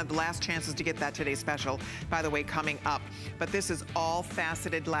one of the last chances to get that Today's Special, by the way, coming up. But this is all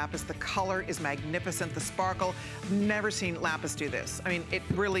faceted lapis. The color is magnificent. The sparkle, I've never seen lapis do this. I mean, it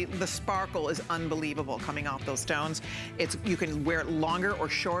really, the sparkle is unbelievable coming off those stones. You can wear it longer or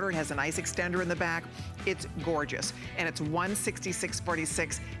shorter. It has a nice extender in the back. It's gorgeous. And it's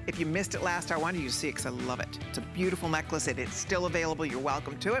 $166.46. If you missed it last hour, I wanted you to see it because I love it. It's a beautiful necklace. It is still available. You're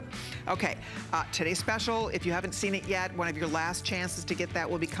welcome to it. Okay, Today's Special, if you haven't seen it yet, one of your last chances to get that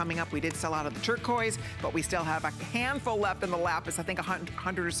will be coming up. We did sell out of the turquoise, but we still have a handful left in the lapis. I think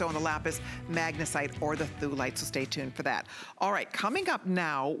 100 or so in the lapis, magnesite, or the thulite, so stay tuned for that. All right, coming up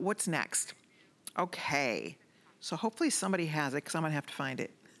now, what's next? Okay, so hopefully somebody has it, because I'm gonna have to find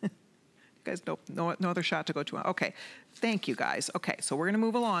it. You guys, no other shot to go to. Okay, thank you guys. Okay, so we're gonna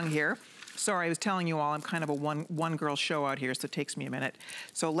move along here. Sorry, I was telling you all, I'm kind of a one girl show out here, so it takes me a minute.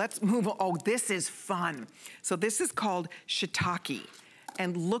 So let's move on. Oh, this is fun. So this is called shiitake.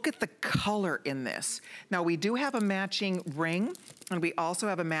 And look at the color in this. Now, we do have a matching ring, and we also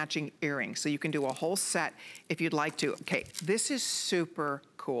have a matching earring. So you can do a whole set if you'd like to. Okay, this is super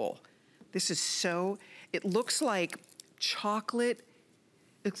cool. This is it looks like chocolate.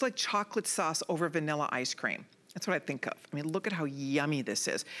 It's like chocolate sauce over vanilla ice cream. That's what I think of. I mean, look at how yummy this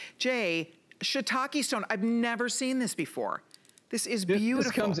is. Jay, shiitake stone, I've never seen this before. This is beautiful.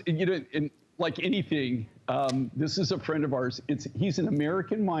 This comes, in like anything, this is a friend of ours. He's an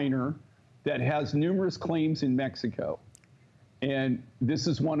American miner that has numerous claims in Mexico. And this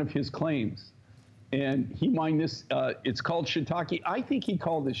is one of his claims. And he mined this, it's called shiitake. I think he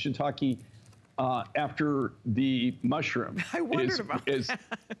called this shiitake after the mushroom. I wondered about that.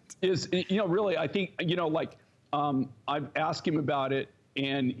 Really, I think, I've asked him about it,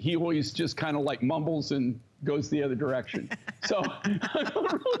 and he always just kind of like mumbles and goes the other direction. So I'm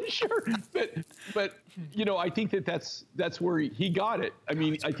not really sure, but I think that's where he got it. I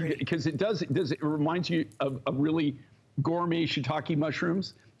mean, I think because it reminds you of a really gourmet shiitake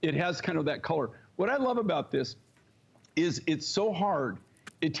mushrooms. It has kind of that color. What I love about this is it's so hard.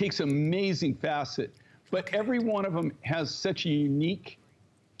 It takes amazing facet, but every one of them has such a unique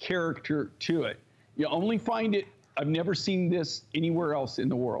character to it. You only find it, I've never seen this anywhere else in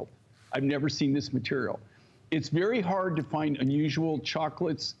the world. I've never seen this material. It's very hard to find unusual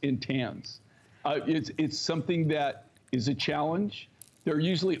chocolates and tans. It's something that is a challenge. They're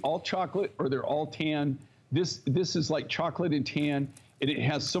usually all chocolate or they're all tan. This is like chocolate and tan, and it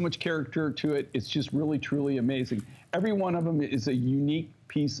has so much character to it. It's just really, truly amazing. Every one of them is a unique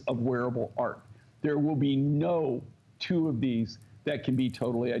piece of wearable art. There will be no two of these that can be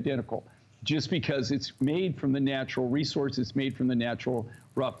totally identical, just because it's made from the natural resource, it's made from the natural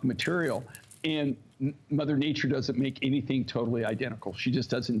rough material. And Mother Nature doesn't make anything totally identical. She just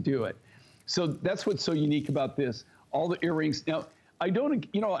doesn't do it. So that's what's so unique about this. All the earrings. Now, I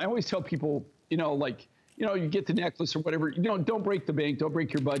always tell people, you get the necklace or whatever, don't break the bank, don't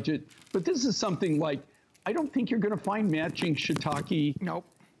break your budget. But this is something like, I don't think you're gonna find matching shiitake. Nope.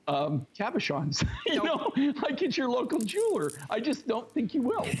 Cabochons, like at your local jeweler. I just don't think you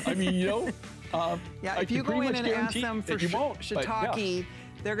will. I mean, yeah, if you go in and ask them for shiitake,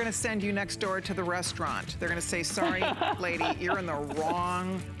 they're gonna send you next door to the restaurant. They're gonna say, sorry, lady, you're in the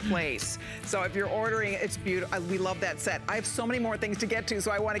wrong place. So if you're ordering, it's beautiful. We love that set. I have so many more things to get to,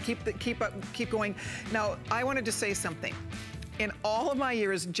 so I wanna keep going. Now, I wanted to say something. In all of my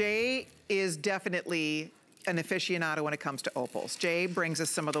years, Jay is definitely an aficionado when it comes to opals. Jay brings us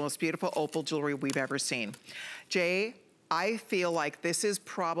some of the most beautiful opal jewelry we've ever seen. Jay, I feel like this is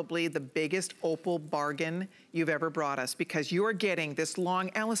probably the biggest opal bargain you've ever brought us, because you're getting this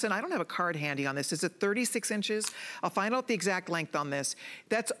long, Allison, I don't have a card handy on this. Is it 36 inches? I'll find out the exact length on this.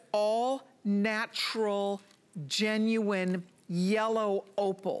 That's all natural, genuine, yellow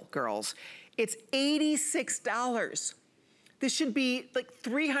opal, girls. It's $86. This should be like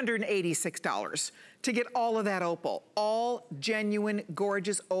 $386 to get all of that opal. All genuine,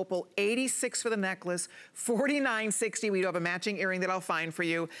 gorgeous opal. $86 for the necklace, $49.60. We do have a matching earring that I'll find for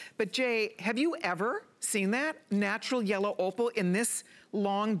you. But Jay, have you ever seen that? Natural yellow opal in this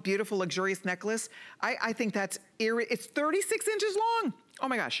long, beautiful, luxurious necklace? I think that's, it's 36 inches long. Oh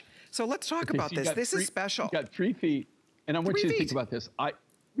my gosh. So let's talk about this. This is special. You got 3 feet, and I want you to think about this.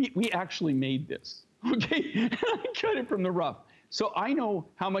 We actually made this. Okay, I cut it from the rough. So I know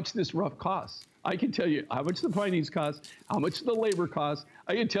how much this rough costs. I can tell you how much the bindings cost, how much the labor costs.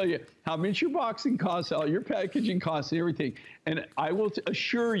 I can tell you how much your boxing costs, all your packaging costs, and everything. And I will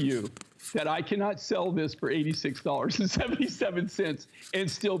assure you that I cannot sell this for $86.77 and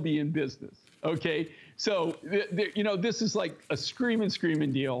still be in business. Okay, so you know, this is like a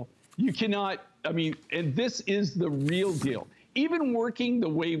screaming deal. You cannot. I mean, and this is the real deal. Even working the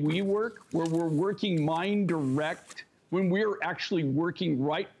way we work, where we're working mind direct, when we're actually working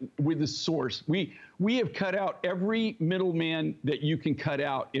right with the source, we have cut out every middleman that you can cut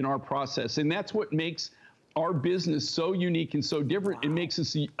out in our process. And that's what makes our business so unique and so different. Wow. It makes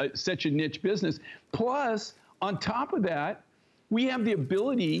us such a niche business. Plus, on top of that, we have the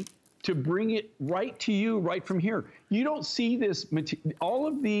ability to bring it right to you right from here. You don't see this, all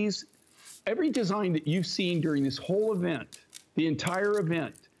of these, every design that you've seen during this whole event, the entire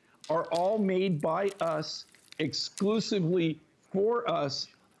event, are all made by us, exclusively for us,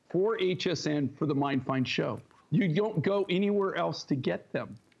 for HSN, for the Mind Find show. You don't go anywhere else to get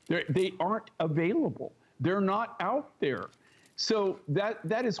them. They aren't available. They're not out there. So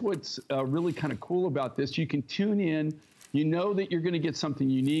that is what's really kind of cool about this. You can tune in. You know that you're going to get something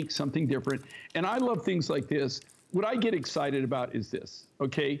unique, something different. And I love things like this. What I get excited about is this,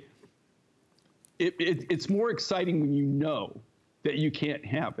 okay? It's more exciting when you know that you can't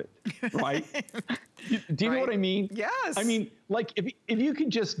have it, right? Do you know what I mean? Yes. I mean, like if you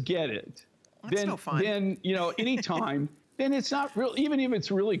can just get it, that's no fun. Then you know, anytime, then it's not real. Even if it's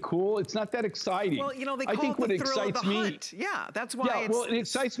really cool, it's not that exciting. Well, you know, they call it the thrill of the hunt. Yeah, that's why. Yeah, well, it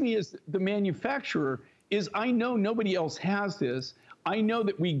excites me as the manufacturer. Is I know nobody else has this. I know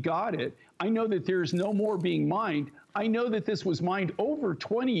that we got it. I know that there's no more being mined. I know that this was mined over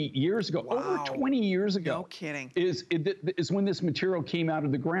 20 years ago. Wow. Over 20 years ago. No kidding. Is when this material came out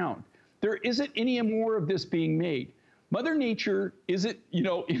of the ground. There isn't any more of this being made. Mother Nature isn't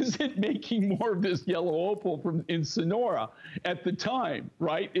making more of this yellow opal in Sonora at the time,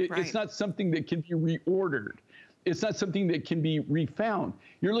 right? It's not something that can be reordered. It's not something that can be refound.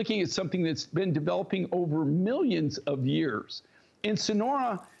 You're looking at something that's been developing over millions of years. In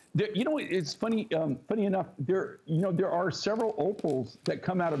Sonora, you know, it's funny. Funny enough, there are several opals that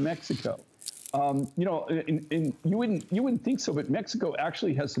come out of Mexico. You know, and you wouldn't think so, but Mexico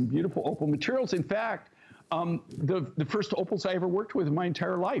actually has some beautiful opal materials. In fact, the first opals I ever worked with in my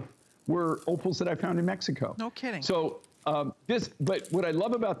entire life were opals that I found in Mexico. No kidding. So but what I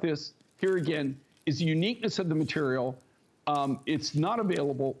love about this here again is the uniqueness of the material. It's not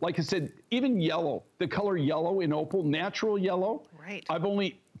available. Like I said, even yellow, the color yellow in opal, natural yellow. Right. I've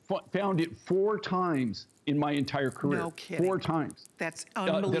only found it 4 times in my entire career. No kidding. 4 times. That's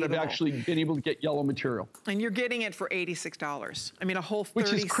unbelievable. That I've actually been able to get yellow material. And you're getting it for $86. I mean, a whole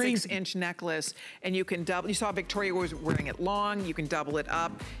 36-inch necklace, and you can double. You saw Victoria was wearing it long. You can double it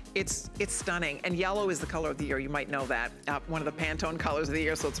up. It's stunning. And yellow is the color of the year. You might know that. One of the Pantone colors of the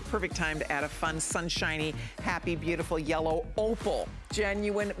year. So it's a perfect time to add a fun, sunshiny, happy, beautiful yellow opal.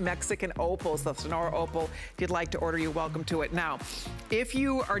 Genuine Mexican opals, the Sonora opal. If you'd like to order, you're welcome to it. Now, if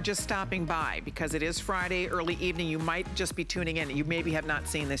you are just stopping by, because it is Friday, early evening, you might just be tuning in. You maybe have not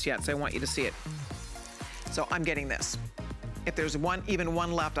seen this yet, so I want you to see it. So I'm getting this. If there's even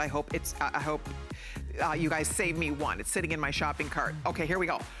one left, I hope you guys save me one. It's sitting in my shopping cart. Okay, here we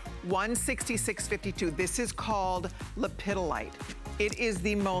go. $166.52. This is called lepidolite. It is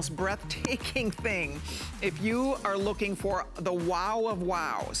the most breathtaking thing. If you are looking for the wow of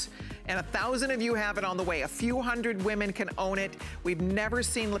wows, And 1,000 of you have it on the way. A few hundred women can own it. We've never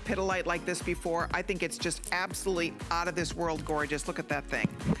seen lepidolite like this before. I think it's just absolutely out of this world gorgeous. Look at that thing.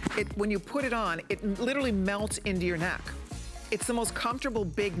 When you put it on, it literally melts into your neck. It's the most comfortable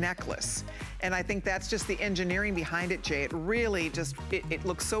big necklace. And I think that's just the engineering behind it, Jay. It really just, it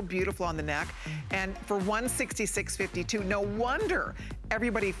looks so beautiful on the neck. And for $166.52, no wonder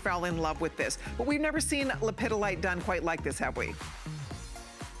everybody fell in love with this. But we've never seen lepidolite done quite like this, have we?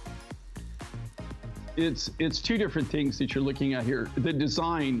 It's two different things that you're looking at here. The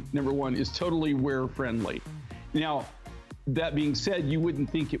design, number one, is totally wear friendly. Now, that being said, you wouldn't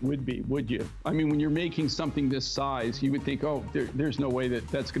think it would be, would you? I mean, when you're making something this size, you would think, oh, there's no way that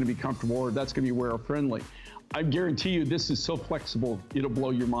that's going to be comfortable or that's going to be wear friendly. I guarantee you this is so flexible, it'll blow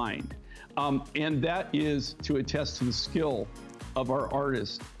your mind. And that is to attest to the skill of our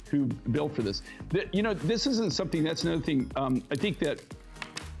artists who built for this. You know, this isn't something, that's another thing. I think that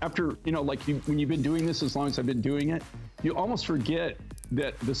after, you know, like when you've been doing this as long as I've been doing it, you almost forget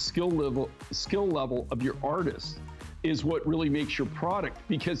that the skill level of your artist is what really makes your product,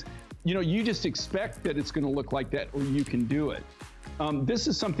 because you know you just expect that it's going to look like that or you can do it. This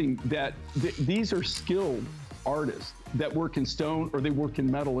is something that these are skilled artists that work in stone or they work in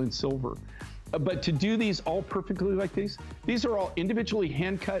metal and silver. But to do these all perfectly like these are all individually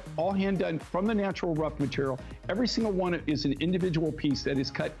hand cut, all hand done from the natural rough material. Every single one is an individual piece that is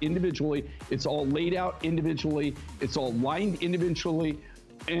cut individually. It's all laid out individually. It's all lined individually.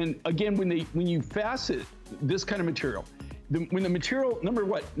 And again, when you facet this kind of material, when the material, number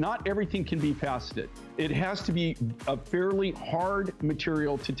one, not everything can be faceted. It has to be a fairly hard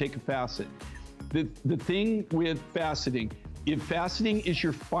material to take a facet. The thing with faceting, if faceting is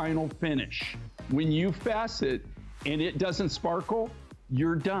your final finish, when you facet and it doesn't sparkle,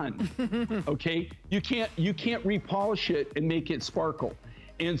 you're done. Okay? You can't repolish it and make it sparkle.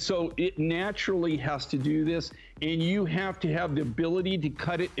 And so it naturally has to do this, and you have to have the ability to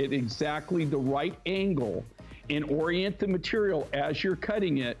cut it at exactly the right angle and orient the material as you're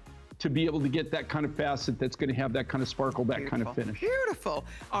cutting it to be able to get that kind of facet that's going to have that kind of sparkle, that kind of finish. Beautiful.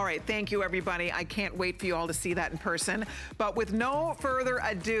 All right, thank you, everybody. I can't wait for you all to see that in person. But with no further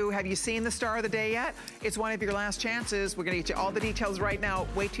ado, have you seen the star of the day yet? It's one of your last chances. We're going to get you all the details right now.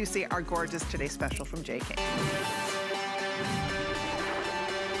 Wait till you see our gorgeous Today Special from J. King.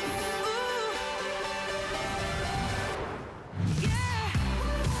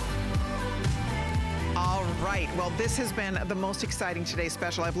 Right, well, this has been the most exciting Today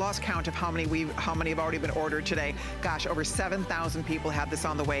Special. I've lost count of how many have already been ordered today. Gosh, over 7,000 people have this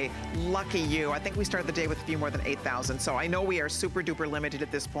on the way. Lucky you. I think we started the day with a few more than 8,000, so I know we are super duper limited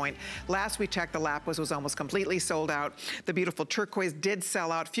at this point. Last we checked, the lapis was almost completely sold out. The beautiful turquoise did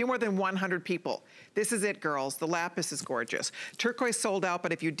sell out. Few more than 100 people. This is it, girls. The lapis is gorgeous. Turquoise sold out,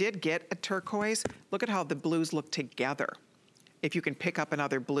 but if you did get a turquoise, look at how the blues look together. If you can pick up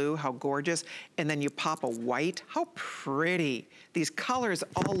another blue, how gorgeous. And then you pop a white, how pretty. These colors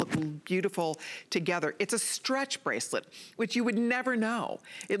all look beautiful together. It's a stretch bracelet, which you would never know.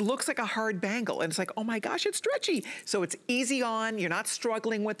 It looks like a hard bangle, and it's like, oh my gosh, it's stretchy. So it's easy on, you're not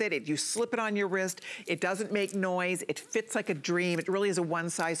struggling with it. You slip it on your wrist, it doesn't make noise, it fits like a dream. It really is a one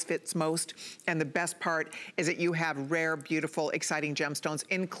size fits most. And the best part is that you have rare, beautiful, exciting gemstones,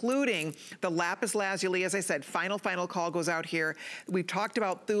 including the lapis lazuli. As I said, final call goes out here. We've talked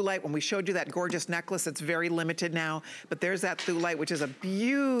about thulite when we showed you that gorgeous necklace. It's very limited now, but there's that thulite, which is a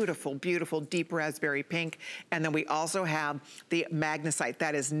beautiful, beautiful deep raspberry pink. And then we also have the magnesite.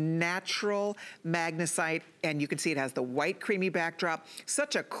 That is natural magnesite, and you can see it has the white creamy backdrop.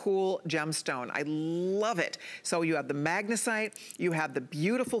 Such a cool gemstone. I love it. So you have the magnesite, you have the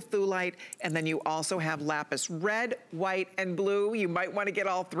beautiful thulite, and then you also have lapis red, white, and blue. You might want to get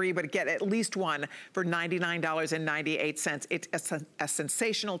all three, but get at least one for $99.98. It's a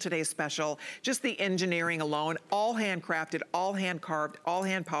sensational Today Special. Just the engineering alone, all handcrafted, all hand carved, all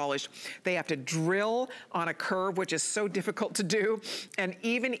hand polished. They have to drill on a curve, which is so difficult to do. And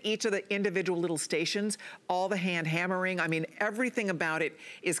even each of the individual little stations, all the hand hammering, I mean, everything about it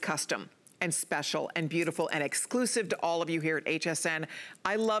is custom and special and beautiful and exclusive to all of you here at HSN.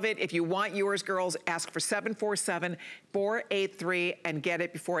 I love it. If you want yours, girls, ask for 747-483 and get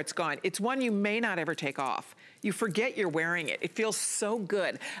it before it's gone. It's one you may not ever take off. You forget you're wearing it. It feels so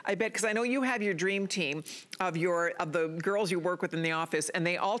good. I bet, because I know you have your dream team of the girls you work with in the office, and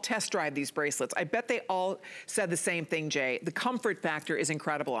they all test drive these bracelets. I bet they all said the same thing, Jay. The comfort factor is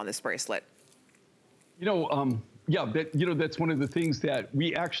incredible on this bracelet. You know, yeah, that's one of the things that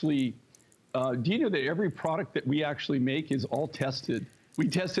we actually, do you know that every product that we actually make is all tested? We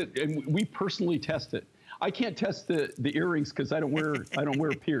test it, and we personally test it. I can't test the earrings because I don't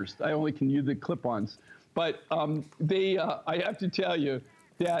wear pierced. I only can use the clip-ons. But I have to tell you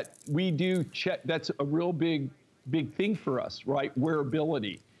that we do check. That's a real big thing for us, right?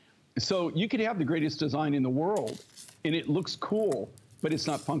 Wearability. So you could have the greatest design in the world, and it looks cool, but it's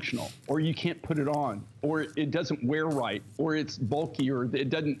not functional, or you can't put it on, or it doesn't wear right, or it's bulky, or it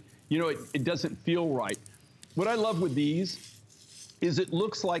doesn't, it doesn't feel right. What I love with these is it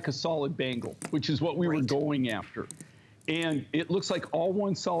looks like a solid bangle, which is what we were going after. And it looks like all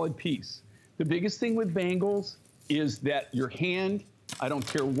one solid piece. The biggest thing with bangles is that your hand, I don't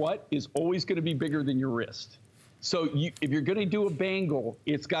care what, is always going to be bigger than your wrist. So if you're going to do a bangle,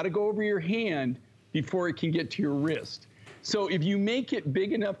 it's got to go over your hand before it can get to your wrist. So if you make it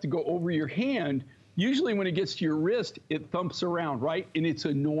big enough to go over your hand, usually when it gets to your wrist, it thumps around, right? And it's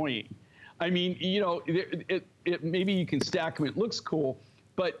annoying. I mean, maybe you can stack them, it looks cool,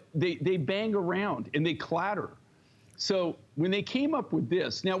 but they bang around and they clatter. So when they came up with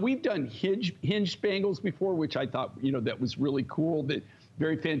this, now we've done hinged bangles before, which I thought, that was really cool,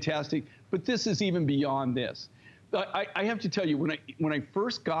 very fantastic, but this is even beyond this. I have to tell you, when I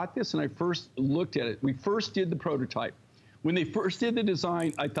first got this and I first looked at it, we first did the prototype. When they first did the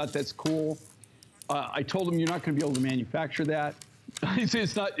design, I thought that's cool. I told them you're not going to be able to manufacture that.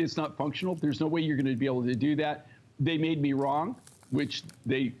 It's not functional. There's no way you're going to be able to do that. They made me wrong, which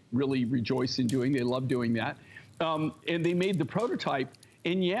they really rejoice in doing. They love doing that. And they made the prototype,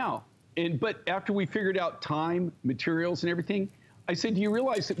 and but after we figured out time, materials, and everything, I said, do you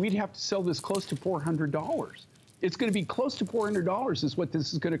realize that we'd have to sell this close to $400? It's going to be close to $400 is what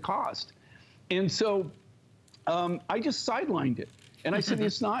this is going to cost. And so I just sidelined it. And I said,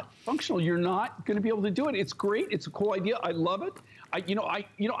 it's not functional. You're not going to be able to do it. It's great. It's a cool idea. I love it.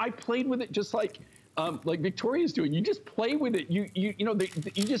 I played with it just like Victoria's doing. You just play with it.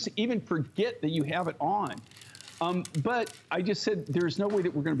 You just even forget that you have it on. But I just said, there's no way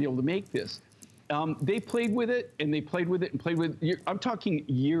that we're going to be able to make this. They played with it, and they played with it, and played with it. I'm talking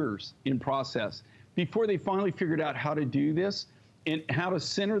years in process before they finally figured out how to do this and how to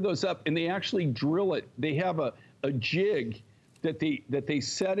center those up. And they actually drill it. They have a jig that they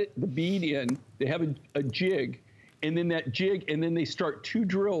set the bead in. They have a jig, and then that jig, and then they start 2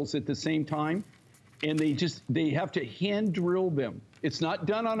 drills at the same time, and they have to hand drill them. It's not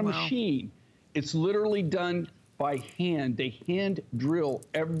done on a machine. It's literally done by hand. They hand drill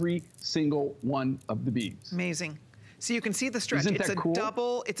every single one of the beads. Amazing. So you can see the stretch. Isn't that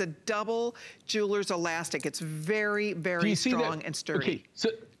cool? It's a double jeweler's elastic. It's very, very strong and sturdy. Okay, so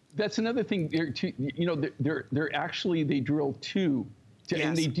that's another thing. They're actually, they drill 2,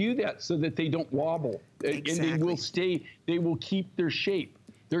 and they do that so that they don't wobble, and they will stay. They will keep their shape.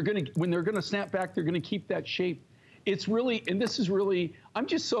 When they're gonna snap back, they're gonna keep that shape. It's really, and this is really, I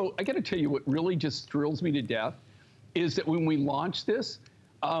got to tell you what really just thrills me to death is that when we launched this,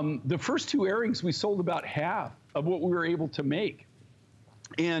 the first 2 earrings, we sold about half of what we were able to make.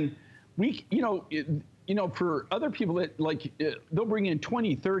 And we, for other people that they'll bring in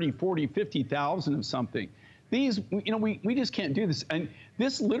 20, 30, 40, 50,000 of something. These, we just can't do this. And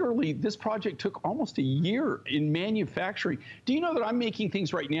this project took almost a year in manufacturing. Do you know that I'm making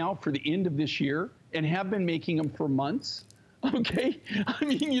things right now for the end of this year and have been making them for months? Okay, I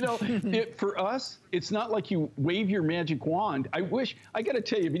mean, for us, it's not like you wave your magic wand. I got to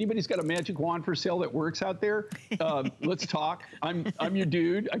tell you, if anybody's got a magic wand for sale that works out there, let's talk. I'm your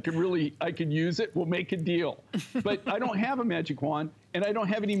dude. I could use it. We'll make a deal. But I don't have a magic wand, and I don't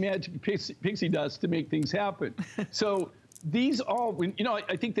have any magic pixie dust to make things happen. So these all,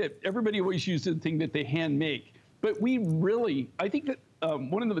 I think that everybody always uses the thing that they hand make. But I think that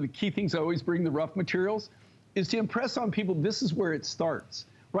one of the key things I always bring the rough materials is to impress on people this is where it starts,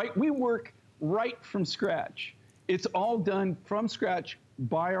 right? We work right from scratch. It's all done from scratch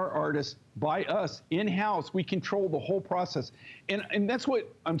by our artists, by us, in-house. We control the whole process. And that's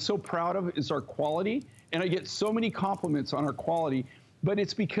what I'm so proud of is our quality. And I get so many compliments on our quality, but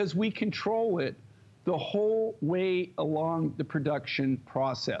it's because we control it the whole way along the production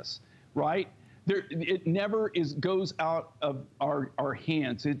process, right? It never goes out of our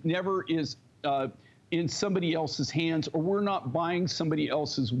hands. It never is in somebody else's hands, or we're not buying somebody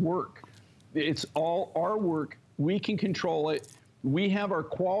else's work. It's all our work. We can control it. We have our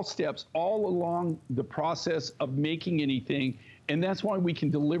qual steps all along the process of making anything, And that's why we can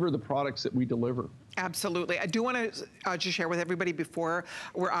deliver the products that we deliver. Absolutely. I do want to just share with everybody before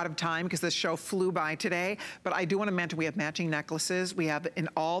we're out of time, because this show flew by today, but I do want to mention we have matching necklaces. We have in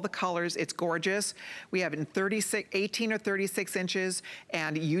all the colors. It's gorgeous. We have in 18 or 36 inches,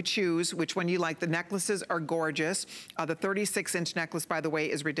 and you choose which one you like. The necklaces are gorgeous. The 36-inch necklace, by the way,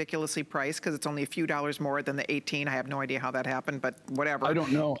 is ridiculously priced because it's only a few dollars more than the 18. I have no idea how that happened, but whatever. I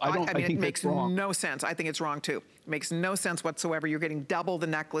don't know. I mean, think it makes that's wrong. no sense. I think it's wrong, too. It makes no sense whatsoever. You're getting double the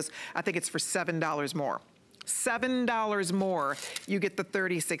necklace. I think it's for $7 more. $7 more, you get the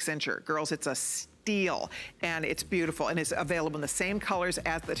 36-incher. Girls, it's a steal, and it's beautiful, and it's available in the same colors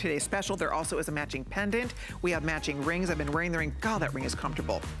as the today's special. There also is a matching pendant. We have matching rings. I've been wearing the ring. God, that ring is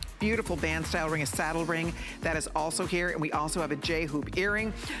comfortable. Beautiful band-style ring, a saddle ring. That is also here, and we also have a J-hoop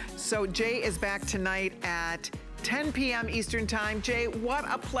earring. So Jay is back tonight at 10 p.m. Eastern Time. Jay, what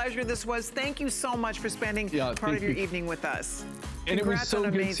a pleasure this was. Thank you so much for spending part of your evening with us. And it was so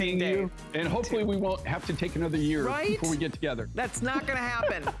good seeing you. And hopefully we won't have to take another year before we get together. That's not going to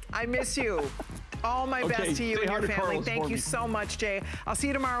happen. I miss you. All my best to you and your family. Thank you so much, Jay. I'll see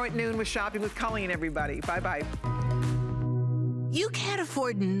you tomorrow at noon with Shopping with Colleen, everybody. Bye-bye. You can't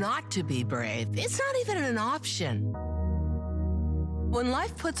afford not to be brave. It's not even an option. When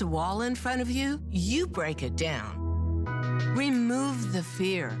life puts a wall in front of you, you break it down. Remove the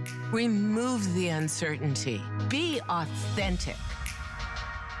fear. Remove the uncertainty. Be authentic.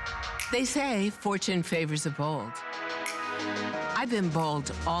 They say fortune favors the bold. I've been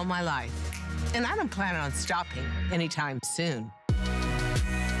bold all my life, and I don't plan on stopping anytime soon.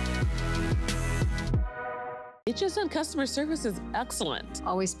 HSN customer service is excellent.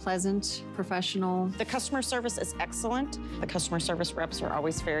 Always pleasant, professional. The customer service is excellent. The customer service reps are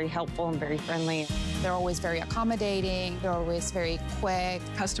always very helpful and very friendly. They're always very accommodating. They're always very quick.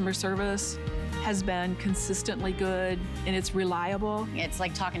 Customer service has been consistently good, and it's reliable. It's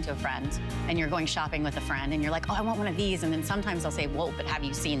like talking to a friend, and you're going shopping with a friend, and you're like, oh, I want one of these, and then sometimes they'll say, whoa, but have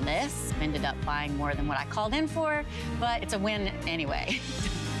you seen this? Ended up buying more than what I called in for, but it's a win anyway.